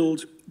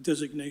skilled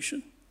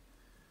designation.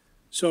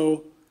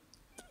 So,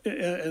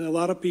 and a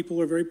lot of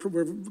people are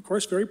were, of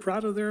course, very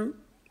proud of their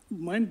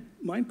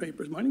mining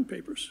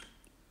papers.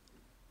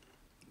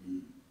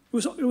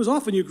 It was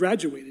often you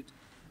graduated.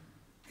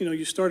 You know,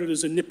 you started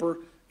as a nipper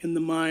in the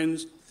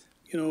mines,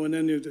 you know, and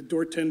then you're the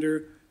door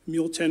tender,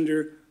 mule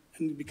tender,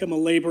 and you become a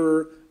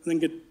laborer, and then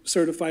get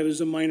certified as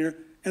a miner.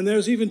 And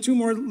there's even 2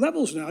 more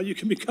levels now. You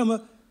can become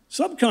a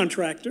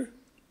subcontractor.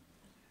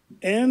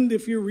 And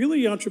if you're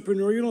really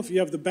entrepreneurial, if you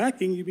have the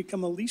backing, you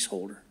become a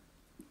leaseholder.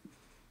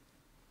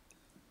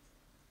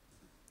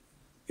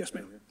 Yes,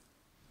 ma'am.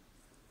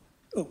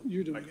 Oh,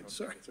 you're doing it,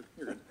 sorry.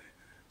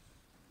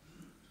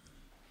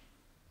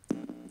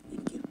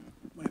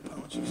 My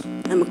apologies.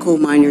 I'm a coal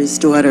miner's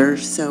daughter,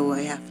 so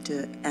I have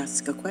to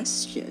ask a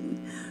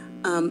question.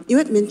 You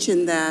had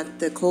mentioned that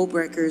the coal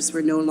breakers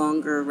were no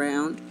longer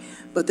around,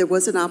 but there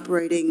was an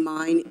operating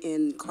mine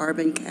in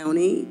Carbon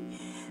County.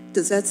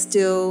 Does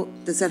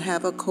that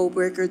have a coal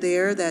breaker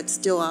there that's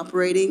still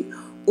operating?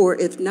 Or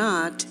if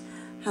not,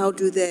 how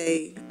do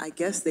they, I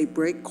guess they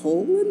break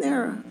coal in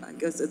there? I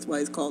guess that's why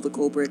it's called a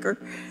coal breaker.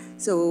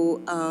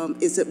 So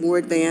is it more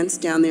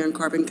advanced down there in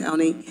Carbon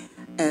County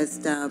as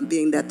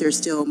being that they're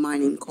still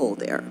mining coal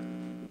there?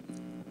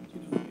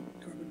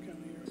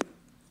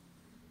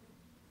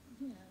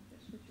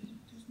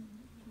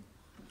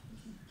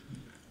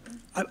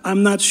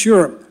 I'm not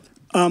sure.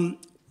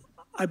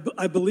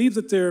 I believe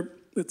that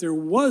there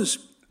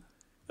was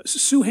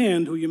Sue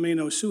Hand, who you may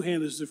know. Sue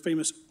Hand is the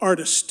famous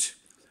artist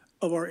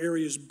of our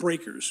area's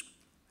breakers.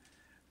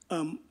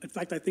 In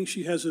fact, I think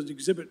she has an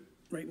exhibit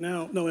right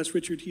now. No, that's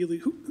Richard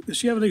Healy. Does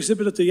she have an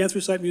exhibit at the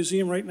Anthracite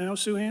Museum right now,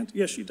 Sue Hand?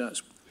 Yes, she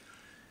does.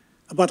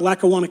 About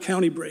Lackawanna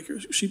County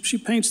breakers. She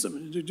paints them,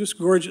 and they're just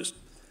gorgeous.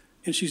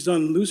 And she's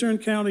done Luzerne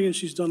County, and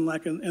she's done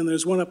Lackawanna, and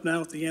there's one up now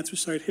at the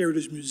Anthracite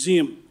Heritage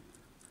Museum.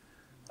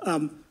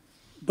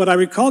 But I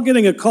recall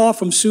getting a call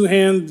from Sue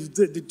Hand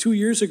 2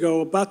 years ago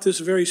about this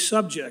very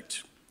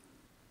subject.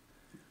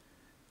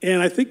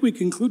 And I think we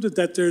concluded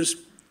that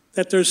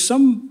there's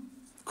some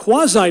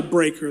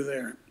quasi-breaker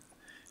there.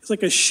 It's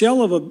like a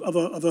shell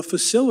of a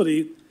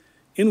facility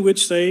in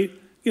which they,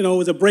 you know,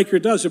 what the breaker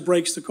does, it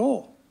breaks the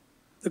coal.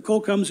 The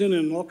coal comes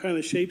in all kind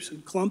of shapes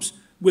and clumps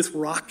with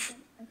rock.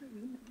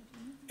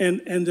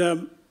 And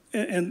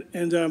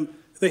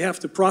they have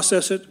to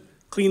process it,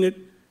 clean it,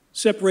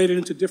 separate it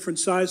into different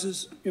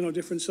sizes, and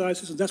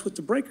that's what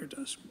the breaker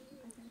does.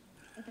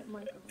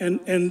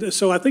 And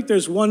so I think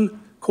there's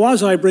one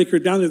quasi-breaker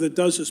down there that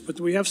does this, but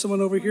do we have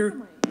someone over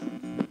here?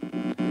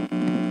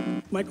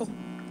 Michael?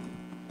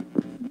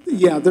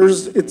 Yeah,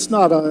 it's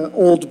not an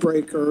old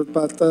breaker,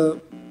 but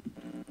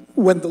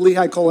when the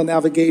Lehigh Coal and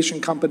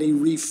Navigation Company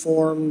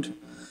reformed,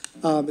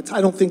 I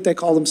don't think they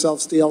call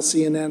themselves the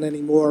LC&N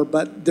anymore,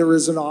 but there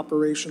is an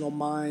operational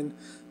mine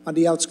on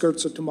the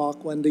outskirts of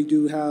Tamaulipan. They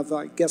do have,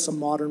 I guess, a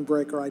modern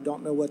breaker. I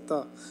don't know what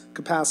the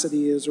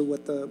capacity is or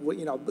what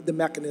the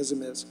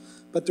mechanism is,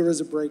 but there is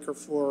a breaker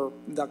for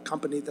the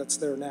company that's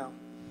there now.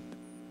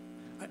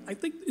 I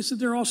think, isn't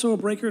there also a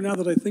breaker, now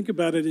that I think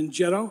about it, in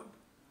Jetto,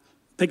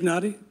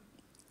 Pignati?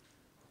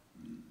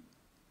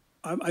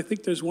 I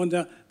think there's one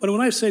down, but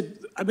when I say,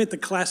 I meant the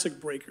classic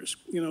breakers,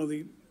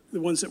 the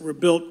ones that were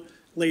built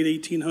late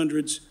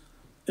 1800s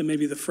and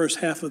maybe the first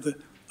half of the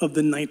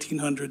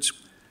 1900s.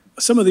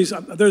 Some of these,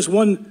 there's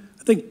one,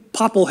 I think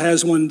Popple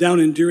has one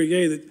down in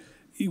Duryea that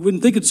you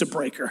wouldn't think it's a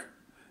breaker.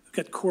 It's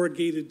got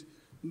corrugated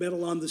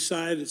metal on the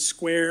side, it's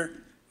square.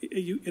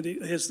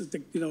 It has, I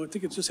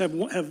think it just have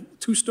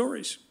 2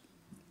 stories.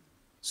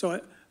 So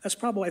that's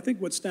probably, I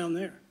think, what's down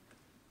there.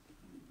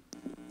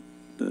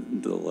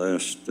 The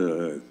last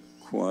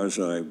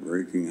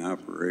quasi-breaking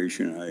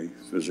operation I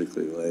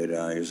physically laid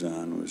eyes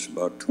on was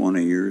about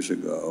 20 years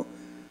ago.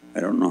 I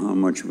don't know how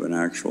much of an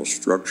actual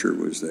structure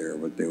was there,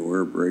 but they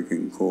were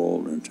breaking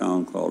coal in a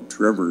town called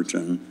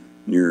Trevorton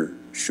near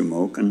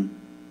Shamokin,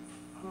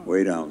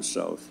 way down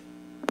south.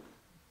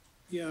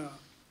 Yeah.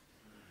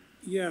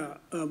 Yeah.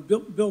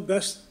 Bill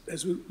Best,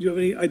 do you have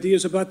any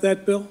ideas about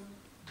that, Bill?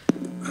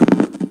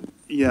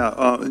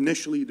 Yeah,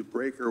 initially the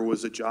breaker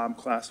was a job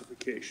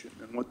classification,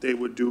 and what they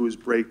would do is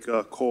break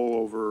coal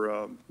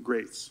over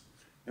grates,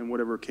 and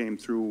whatever came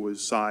through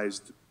was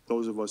sized.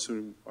 Those of us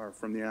who are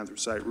from the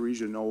anthracite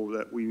region know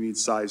that we need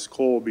sized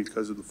coal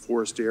because of the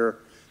forced air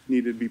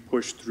needed to be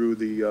pushed through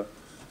the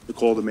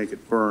coal to make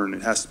it burn.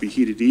 It has to be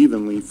heated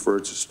evenly for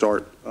it to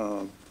start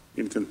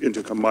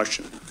into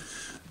combustion.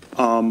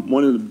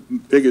 One of the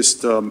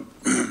biggest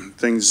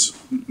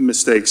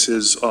mistakes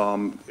is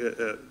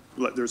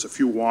there's a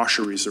few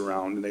washeries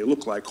around, and they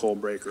look like coal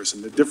breakers.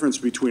 And the difference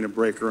between a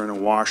breaker and a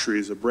washery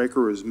is a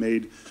breaker is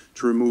made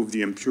to remove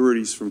the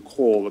impurities from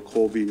coal, the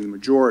coal being the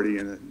majority,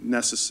 and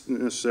it's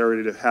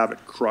necessary to have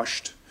it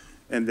crushed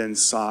and then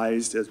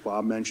sized, as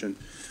Bob mentioned.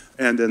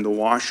 And then the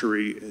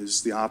washery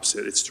is the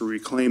opposite. It's to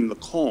reclaim the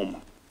culm.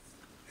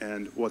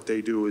 And what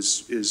they do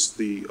is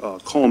the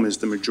culm is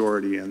the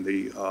majority, and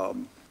the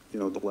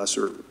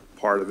lesser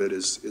part of it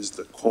is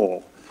the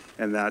coal.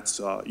 And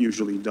that's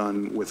usually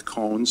done with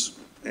cones.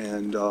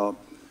 And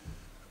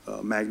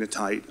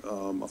magnetite,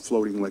 a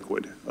floating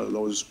liquid.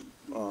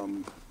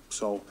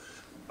 So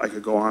I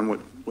could go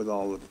on with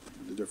all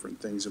the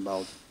different things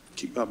about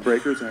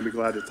breakers, and I'd be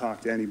glad to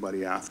talk to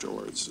anybody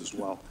afterwards as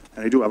well.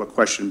 And I do have a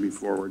question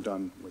before we're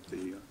done with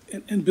the...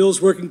 And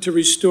Bill's working to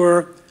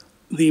restore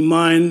the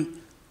mine,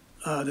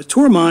 the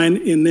Tour mine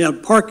in Nail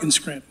Park in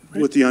Scranton,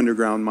 right? With the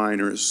underground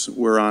miners.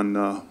 We're on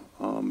the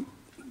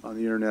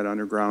internet,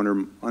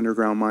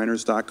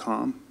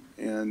 undergroundminers.com,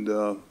 and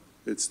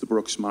it's the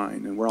Brooks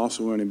Mine. And we're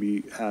also going to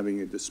be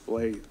having a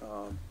display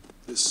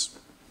this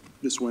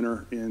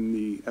winter in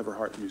the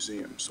Everhart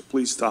Museum. So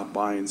please stop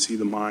by and see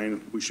the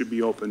mine. We should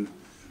be open,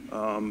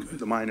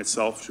 the mine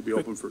itself should be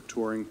open for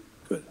touring.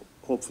 Good.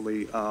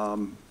 Hopefully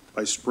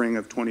by spring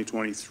of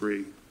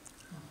 2023.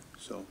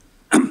 So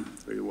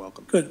you're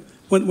welcome. Good.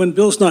 When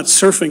Bill's not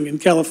surfing in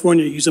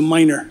California, he's a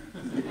miner.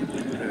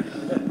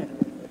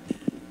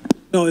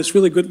 No, it's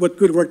really good, what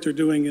good work they're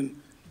doing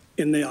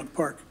in Nayout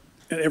Park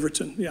at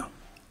Everton, yeah.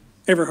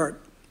 Everhart.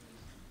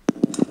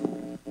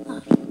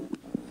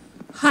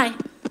 Hi.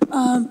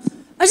 I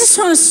just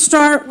want to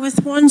start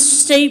with one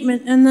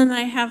statement, and then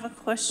I have a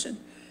question.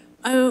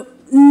 I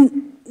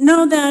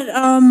know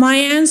that my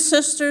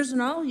ancestors and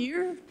all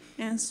your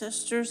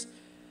ancestors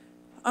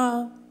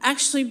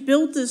actually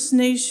built this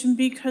nation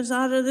because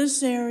out of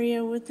this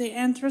area with the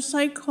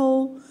anthracite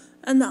coal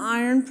and the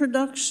iron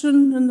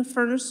production and the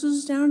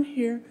furnaces down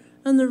here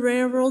and the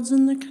railroads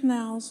and the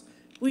canals,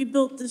 we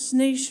built this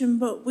nation,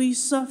 but we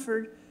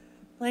suffered,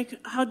 like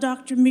how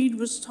Dr. Meade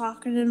was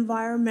talking,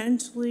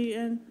 environmentally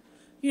and,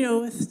 you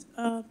know, with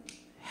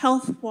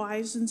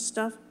health-wise and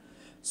stuff.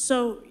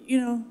 So, you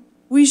know,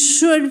 we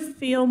should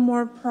feel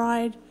more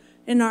pride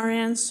in our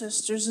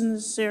ancestors in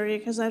this area,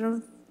 because I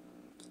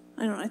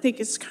think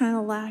it's kind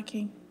of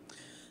lacking.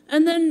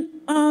 And then,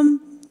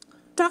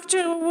 Dr.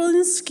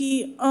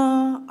 Wolensky,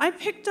 I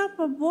picked up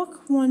a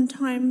book one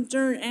time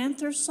during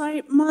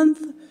Anthracite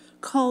Month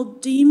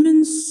called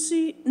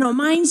Mindseed,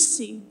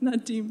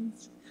 not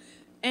Demons.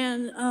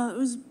 And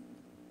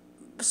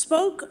it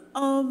spoke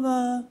of,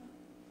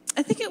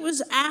 I think it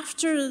was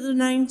after the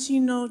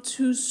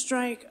 1902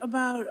 strike,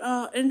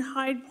 about in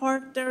Hyde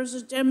Park there was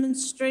a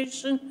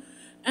demonstration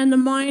and the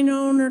mine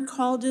owner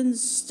called in the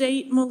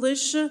state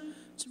militia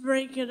to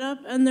break it up,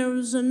 and there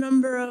was a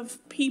number of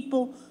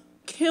people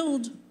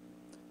killed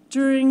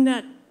during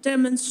that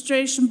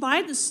demonstration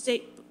by the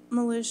state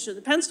militia,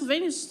 the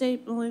Pennsylvania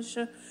state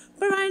militia,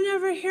 but I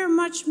never hear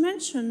much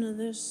mention of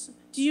this.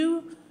 Do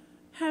you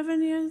have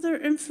any other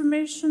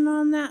information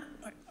on that?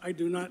 I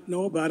do not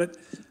know about it.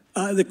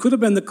 There could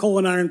have been the Coal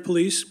and Iron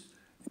Police.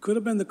 It could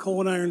have been the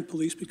Coal and Iron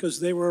Police because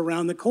they were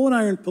around. The Coal and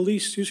Iron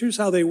Police, here's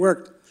how they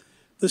worked.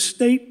 The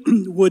state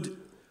would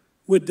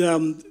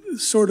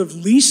sort of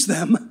lease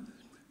them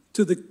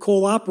to the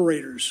coal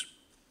operators,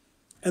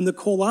 and the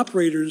coal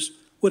operators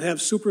would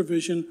have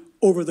supervision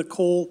over the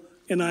Coal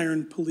and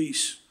Iron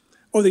Police,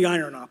 or the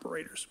iron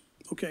operators,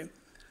 okay?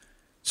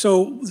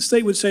 So the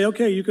state would say,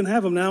 okay, you can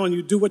have them now and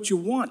you do what you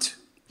want.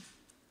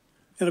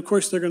 And of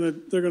course, they're gonna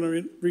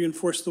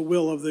reinforce the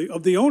will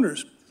of the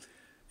owners.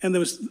 And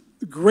there was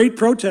great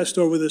protest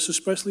over this,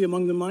 especially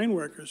among the mine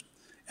workers.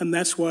 And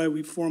that's why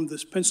we formed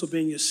this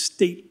Pennsylvania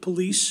State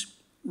Police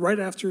right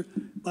after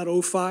about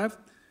 '05.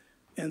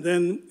 And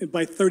then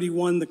by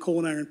 '31, the Coal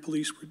and Iron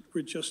Police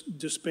were just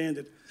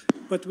disbanded.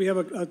 But do we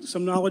have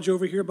some knowledge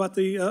over here about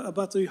the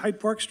Hyde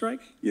Park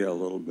strike? Yeah, a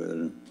little bit.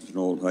 As an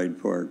old Hyde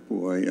Park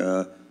boy,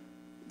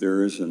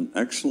 there is an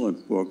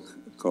excellent book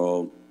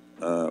called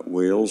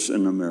Wales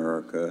in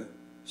America,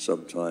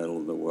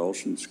 subtitled The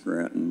Welsh in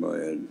Scranton, by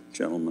a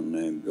gentleman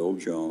named Bill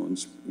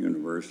Jones,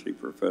 university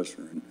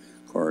professor in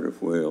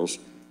Cardiff, Wales.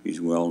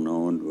 He's well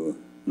known to a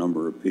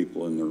number of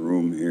people in the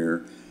room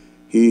here.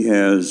 He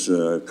has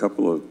a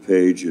couple of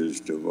pages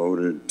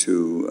devoted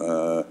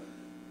to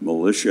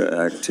militia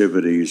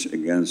activities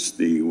against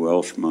the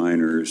Welsh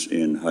miners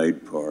in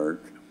Hyde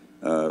Park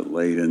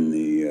late in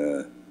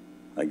the,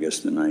 I guess,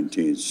 the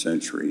 19th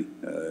century.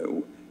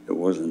 It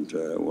wasn't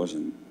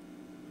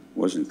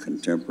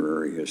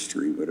contemporary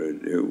history, but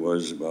it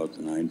was about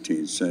the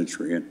 19th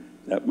century, and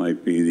that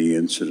might be the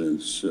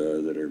incidents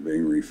that are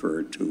being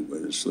referred to by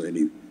this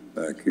lady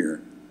back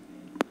here.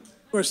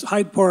 Of course,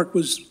 Hyde Park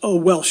was a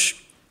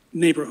Welsh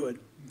neighborhood.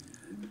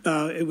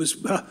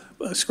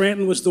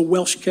 Scranton was the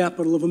Welsh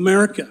capital of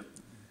America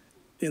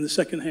in the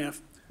second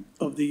half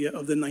of the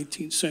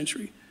 19th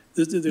century.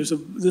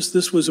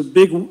 This was a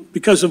big,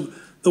 because of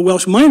the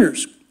Welsh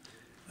miners.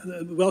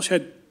 Wales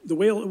had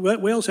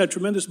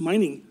tremendous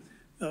mining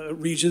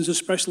regions,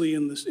 especially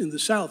in the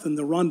south, in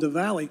the Rhondda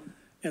Valley,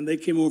 and they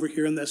came over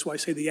here, and that's why I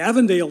say the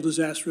Avondale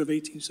disaster of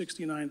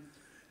 1869,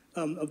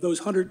 of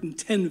those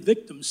 110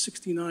 victims,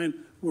 69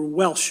 were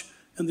Welsh,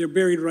 and they're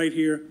buried right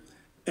here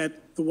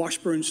at the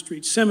Washburn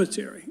Street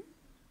Cemetery.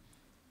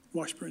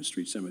 Washburn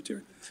Street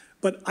Cemetery.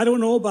 But I don't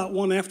know about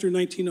one after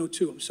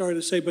 1902, I'm sorry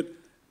to say, but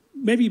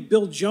maybe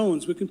Bill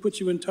Jones, we can put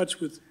you in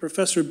touch with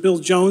Professor Bill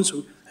Jones,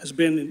 who has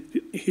been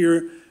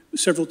here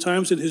several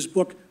times in his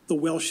book, The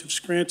Welsh of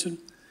Scranton.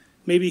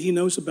 Maybe he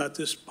knows about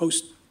this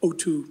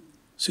post-02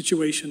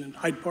 situation in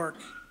Hyde Park.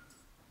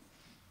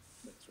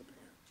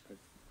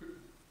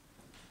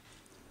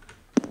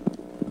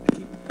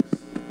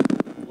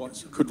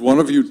 parts of it. Could one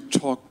of you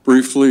talk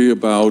briefly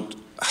about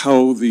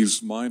how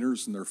these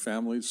miners and their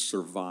families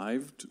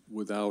survived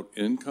without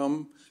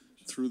income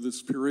through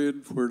this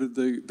period? Where did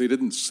they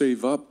didn't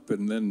save up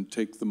and then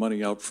take the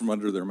money out from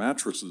under their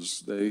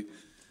mattresses.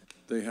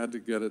 They had to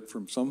get it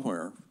from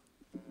somewhere.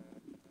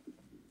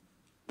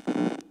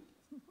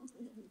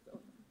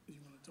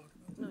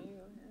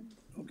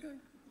 Okay.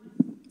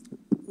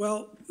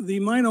 Well, the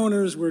mine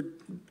owners were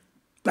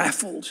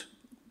baffled.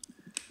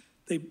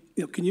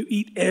 Can you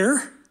eat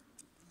air?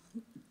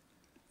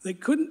 They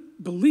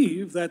couldn't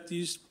believe that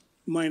these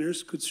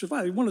miners could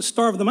survive. They wanted to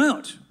starve them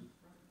out.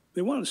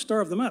 They wanted to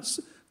starve them out.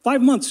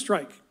 5-month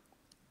strike.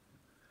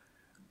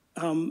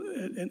 And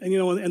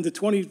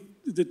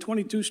the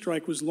 22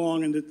 strike was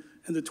long, and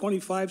the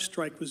 25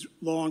 strike was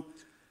long.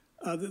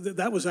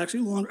 That was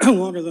actually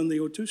longer than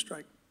the 02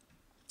 strike.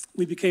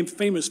 We became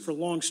famous for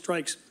long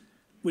strikes,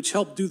 which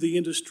helped do the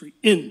industry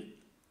in,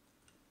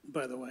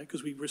 by the way,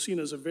 because we were seen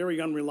as a very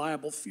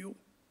unreliable fuel.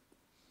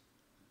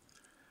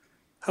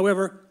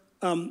 However,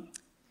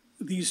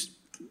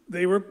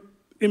 they were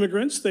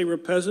immigrants, they were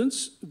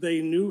peasants,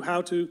 they knew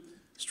how to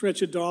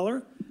stretch a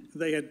dollar.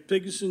 They had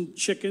pigs and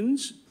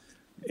chickens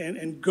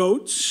and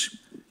goats.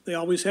 They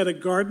always had a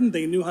garden.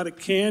 They knew how to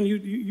can.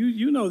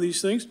 You know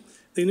these things.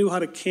 They knew how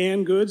to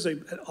can goods. They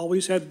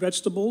always had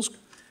vegetables,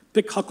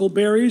 pick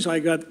huckleberries. I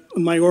got,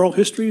 in my oral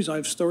histories, I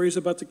have stories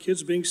about the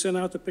kids being sent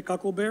out to pick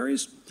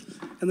huckleberries.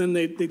 And then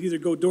they'd either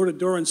go door to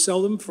door and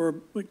sell them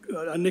for like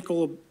a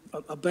nickel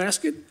a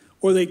basket,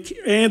 or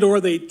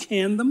they'd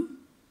can them.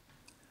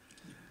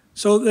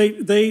 So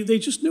they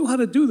just knew how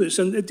to do this.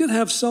 And it did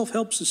have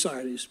self-help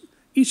societies.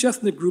 Each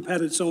ethnic group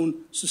had its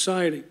own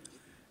society.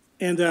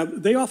 And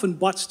they often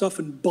bought stuff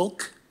in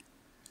bulk.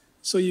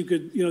 So you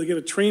could, get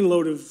a train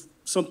load of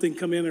something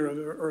come in,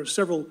 or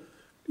several,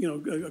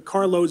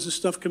 carloads of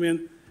stuff come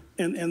in,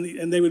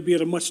 and they would be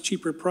at a much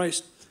cheaper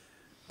price.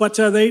 But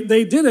they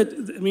did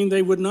it. I mean,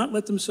 they would not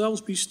let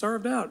themselves be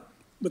starved out.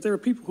 But there were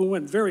people who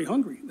went very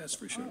hungry, that's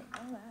for sure.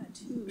 I'll add,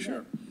 too,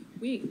 sure.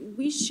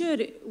 We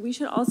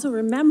should also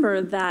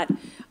remember that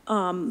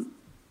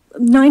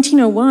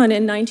 1901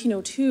 and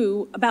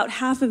 1902, about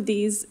half of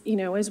these,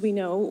 as we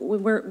know,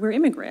 were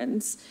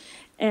immigrants,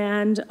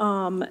 and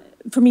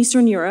from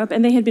Eastern Europe,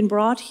 and they had been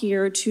brought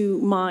here to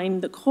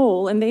mine the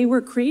coal, and they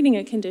were creating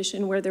a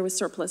condition where there was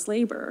surplus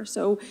labor.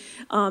 So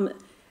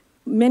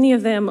many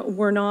of them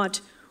were not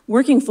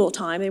working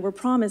full-time. They were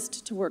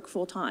promised to work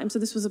full-time. So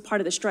this was a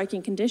part of the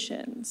striking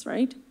conditions,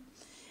 right?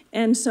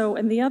 And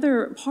the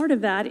other part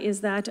of that is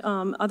that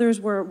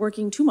others were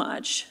working too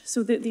much.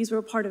 So these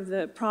were part of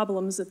the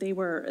problems that they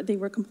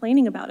were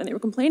complaining about. And they were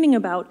complaining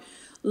about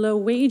low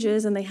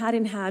wages, and they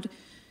hadn't had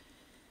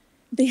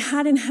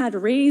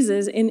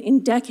raises in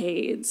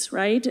decades,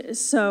 right?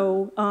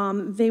 So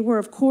they were,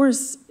 of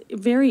course,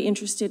 very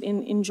interested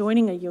in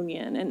joining a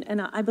union.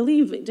 And I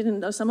believe,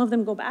 didn't some of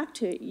them go back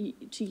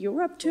to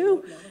Europe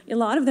too? A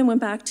lot of them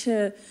went back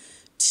to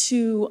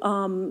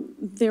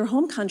their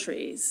home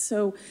countries.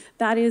 So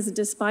that is,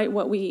 despite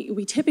what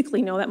we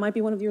typically know, that might be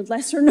one of your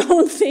lesser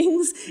known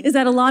things, is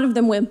that a lot of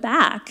them went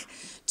back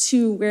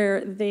to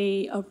where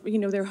they,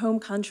 their home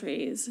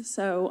countries.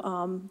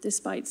 So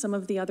despite some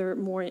of the other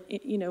more,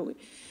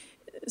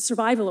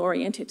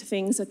 survival-oriented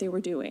things that they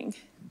were doing,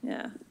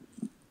 yeah.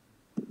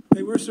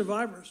 They were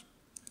survivors.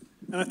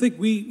 And I think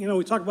we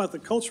talk about the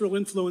cultural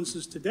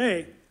influences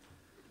today.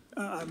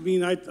 I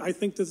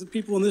think that the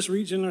people in this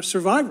region are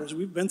survivors.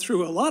 We've been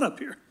through a lot up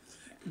here.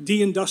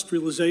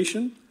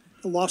 Deindustrialization,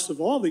 the loss of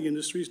all the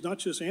industries, not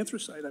just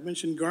anthracite. I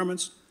mentioned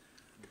garments.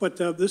 But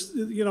this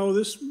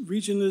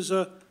region is,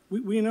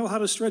 we know how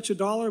to stretch a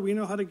dollar. We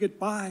know how to get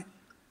by.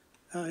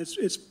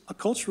 It's a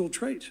cultural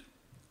trait.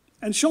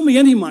 And show me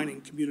any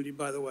mining community,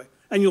 by the way,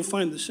 and you'll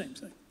find the same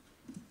thing.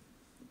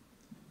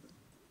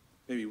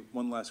 Maybe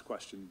one last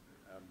question.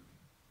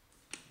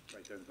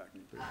 Right there in the back.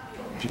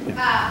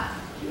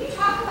 Can you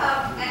talk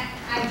about,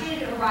 I did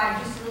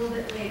arrive just a little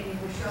bit late when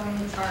you were showing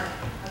the chart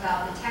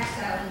about the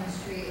textile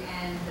industry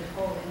and the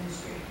coal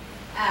industry.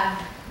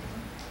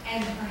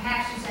 And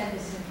perhaps you said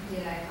this, and if you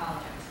did, I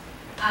apologize.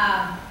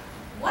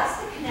 What's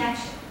the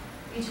connection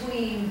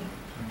between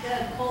the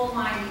coal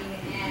mining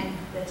and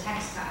the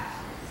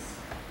textiles?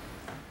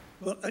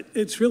 Well,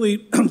 it's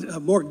really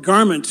more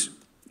garment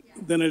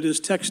than it is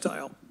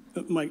textile,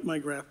 my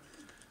graph.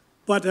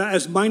 But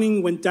as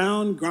mining went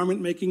down,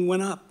 garment making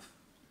went up.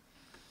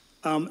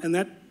 And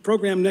that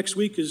program next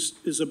week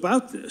is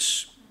about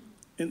this.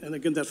 And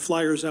again, that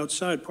flyer's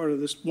outside, part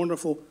of this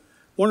wonderful,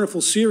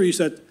 wonderful series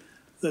that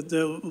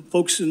the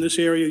folks in this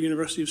area,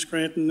 University of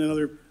Scranton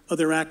and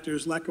other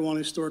actors, Lackawanna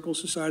Historical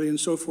Society and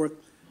so forth,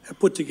 have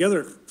put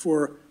together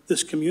for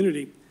this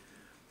community,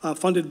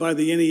 funded by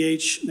the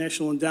NEH,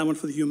 National Endowment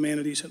for the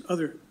Humanities, and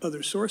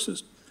other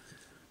sources.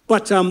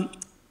 But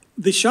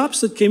the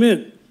shops that came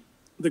in,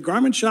 the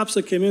garment shops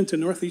that came into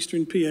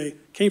northeastern PA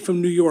came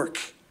from New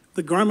York,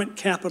 the garment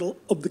capital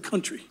of the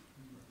country.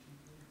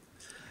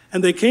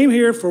 And they came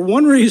here for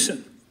one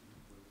reason: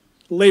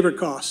 labor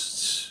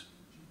costs.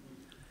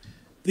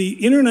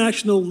 The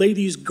International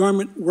Ladies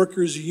Garment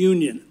Workers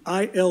Union,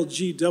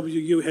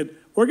 ILGWU, had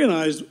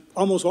organized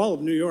almost all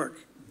of New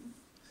York.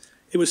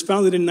 It was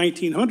founded in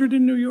 1900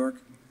 in New York,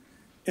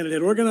 and it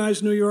had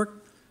organized New York,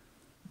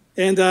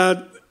 and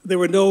there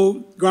were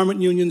no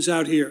garment unions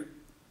out here.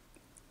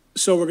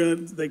 So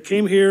they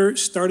came here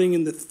starting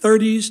in the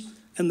 30s,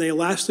 and they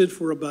lasted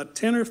for about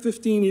 10 or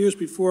 15 years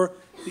before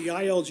the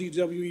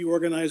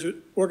ILGWU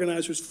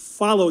organizers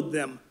followed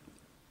them.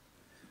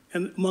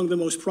 And among the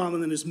most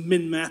prominent is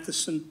Min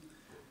Matheson,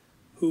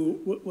 who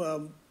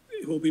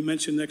will be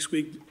mentioned next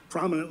week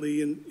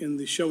prominently in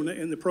the show,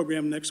 in the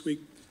program next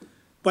week.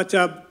 But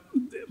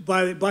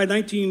by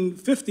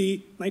 1950,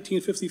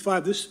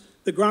 1955,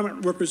 the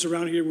garment workers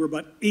around here were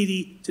about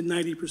 80 to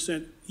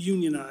 90%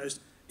 unionized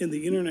in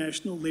the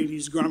International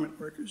Ladies Garment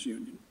Workers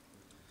Union.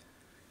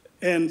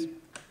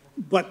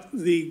 But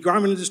the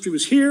garment industry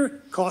was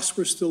here, costs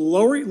were still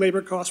lower,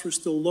 labor costs were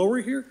still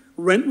lower here,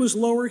 rent was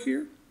lower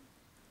here.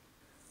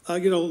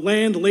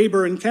 Land,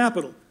 labor, and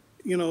capital.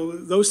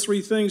 Those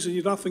three things, and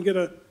you'd often get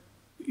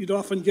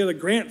a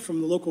grant from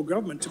the local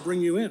government to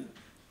bring you in,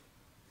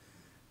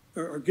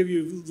 or give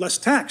you less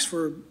tax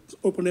for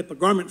opening up a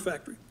garment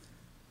factory.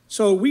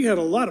 So we had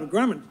a lot of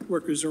garment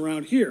workers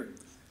around here.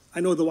 I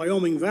know the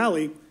Wyoming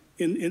Valley,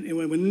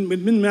 when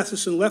Min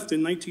Matheson left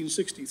in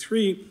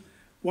 1963,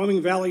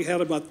 Wyoming Valley had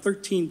about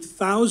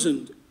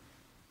 13,000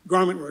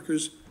 garment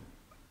workers,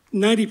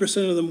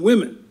 90% of them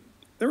women.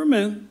 There were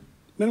men.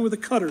 Men were the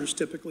cutters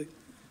typically,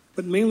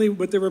 but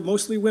they were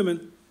mostly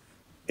women,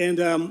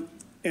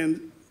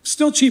 and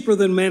still cheaper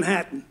than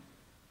Manhattan.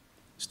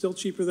 Still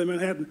cheaper than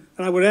Manhattan.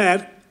 And I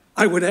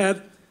would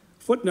add,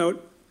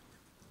 footnote,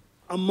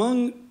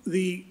 among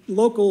the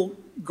local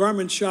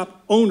garment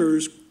shop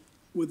owners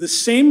were the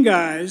same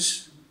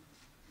guys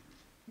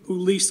who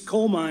leased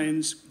coal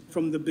mines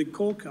from the big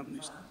coal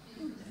companies.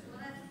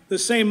 The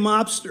same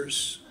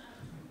mobsters.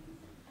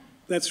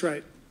 That's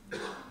right.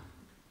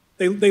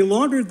 They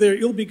laundered their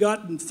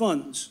ill-begotten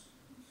funds.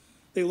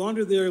 They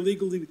laundered their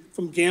illegally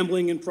from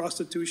gambling and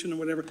prostitution and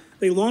whatever.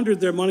 They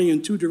laundered their money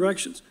in two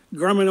directions: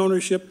 garment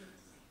ownership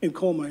and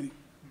coal mining.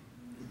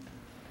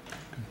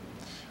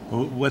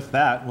 Well, with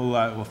that,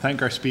 we'll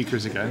thank our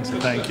speakers again. So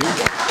thank you.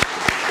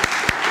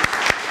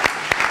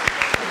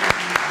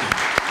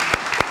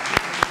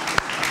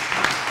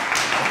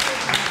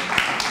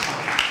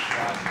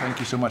 Thank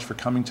you so much for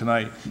coming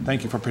tonight.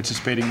 Thank you for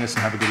participating in this,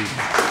 and have a good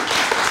evening.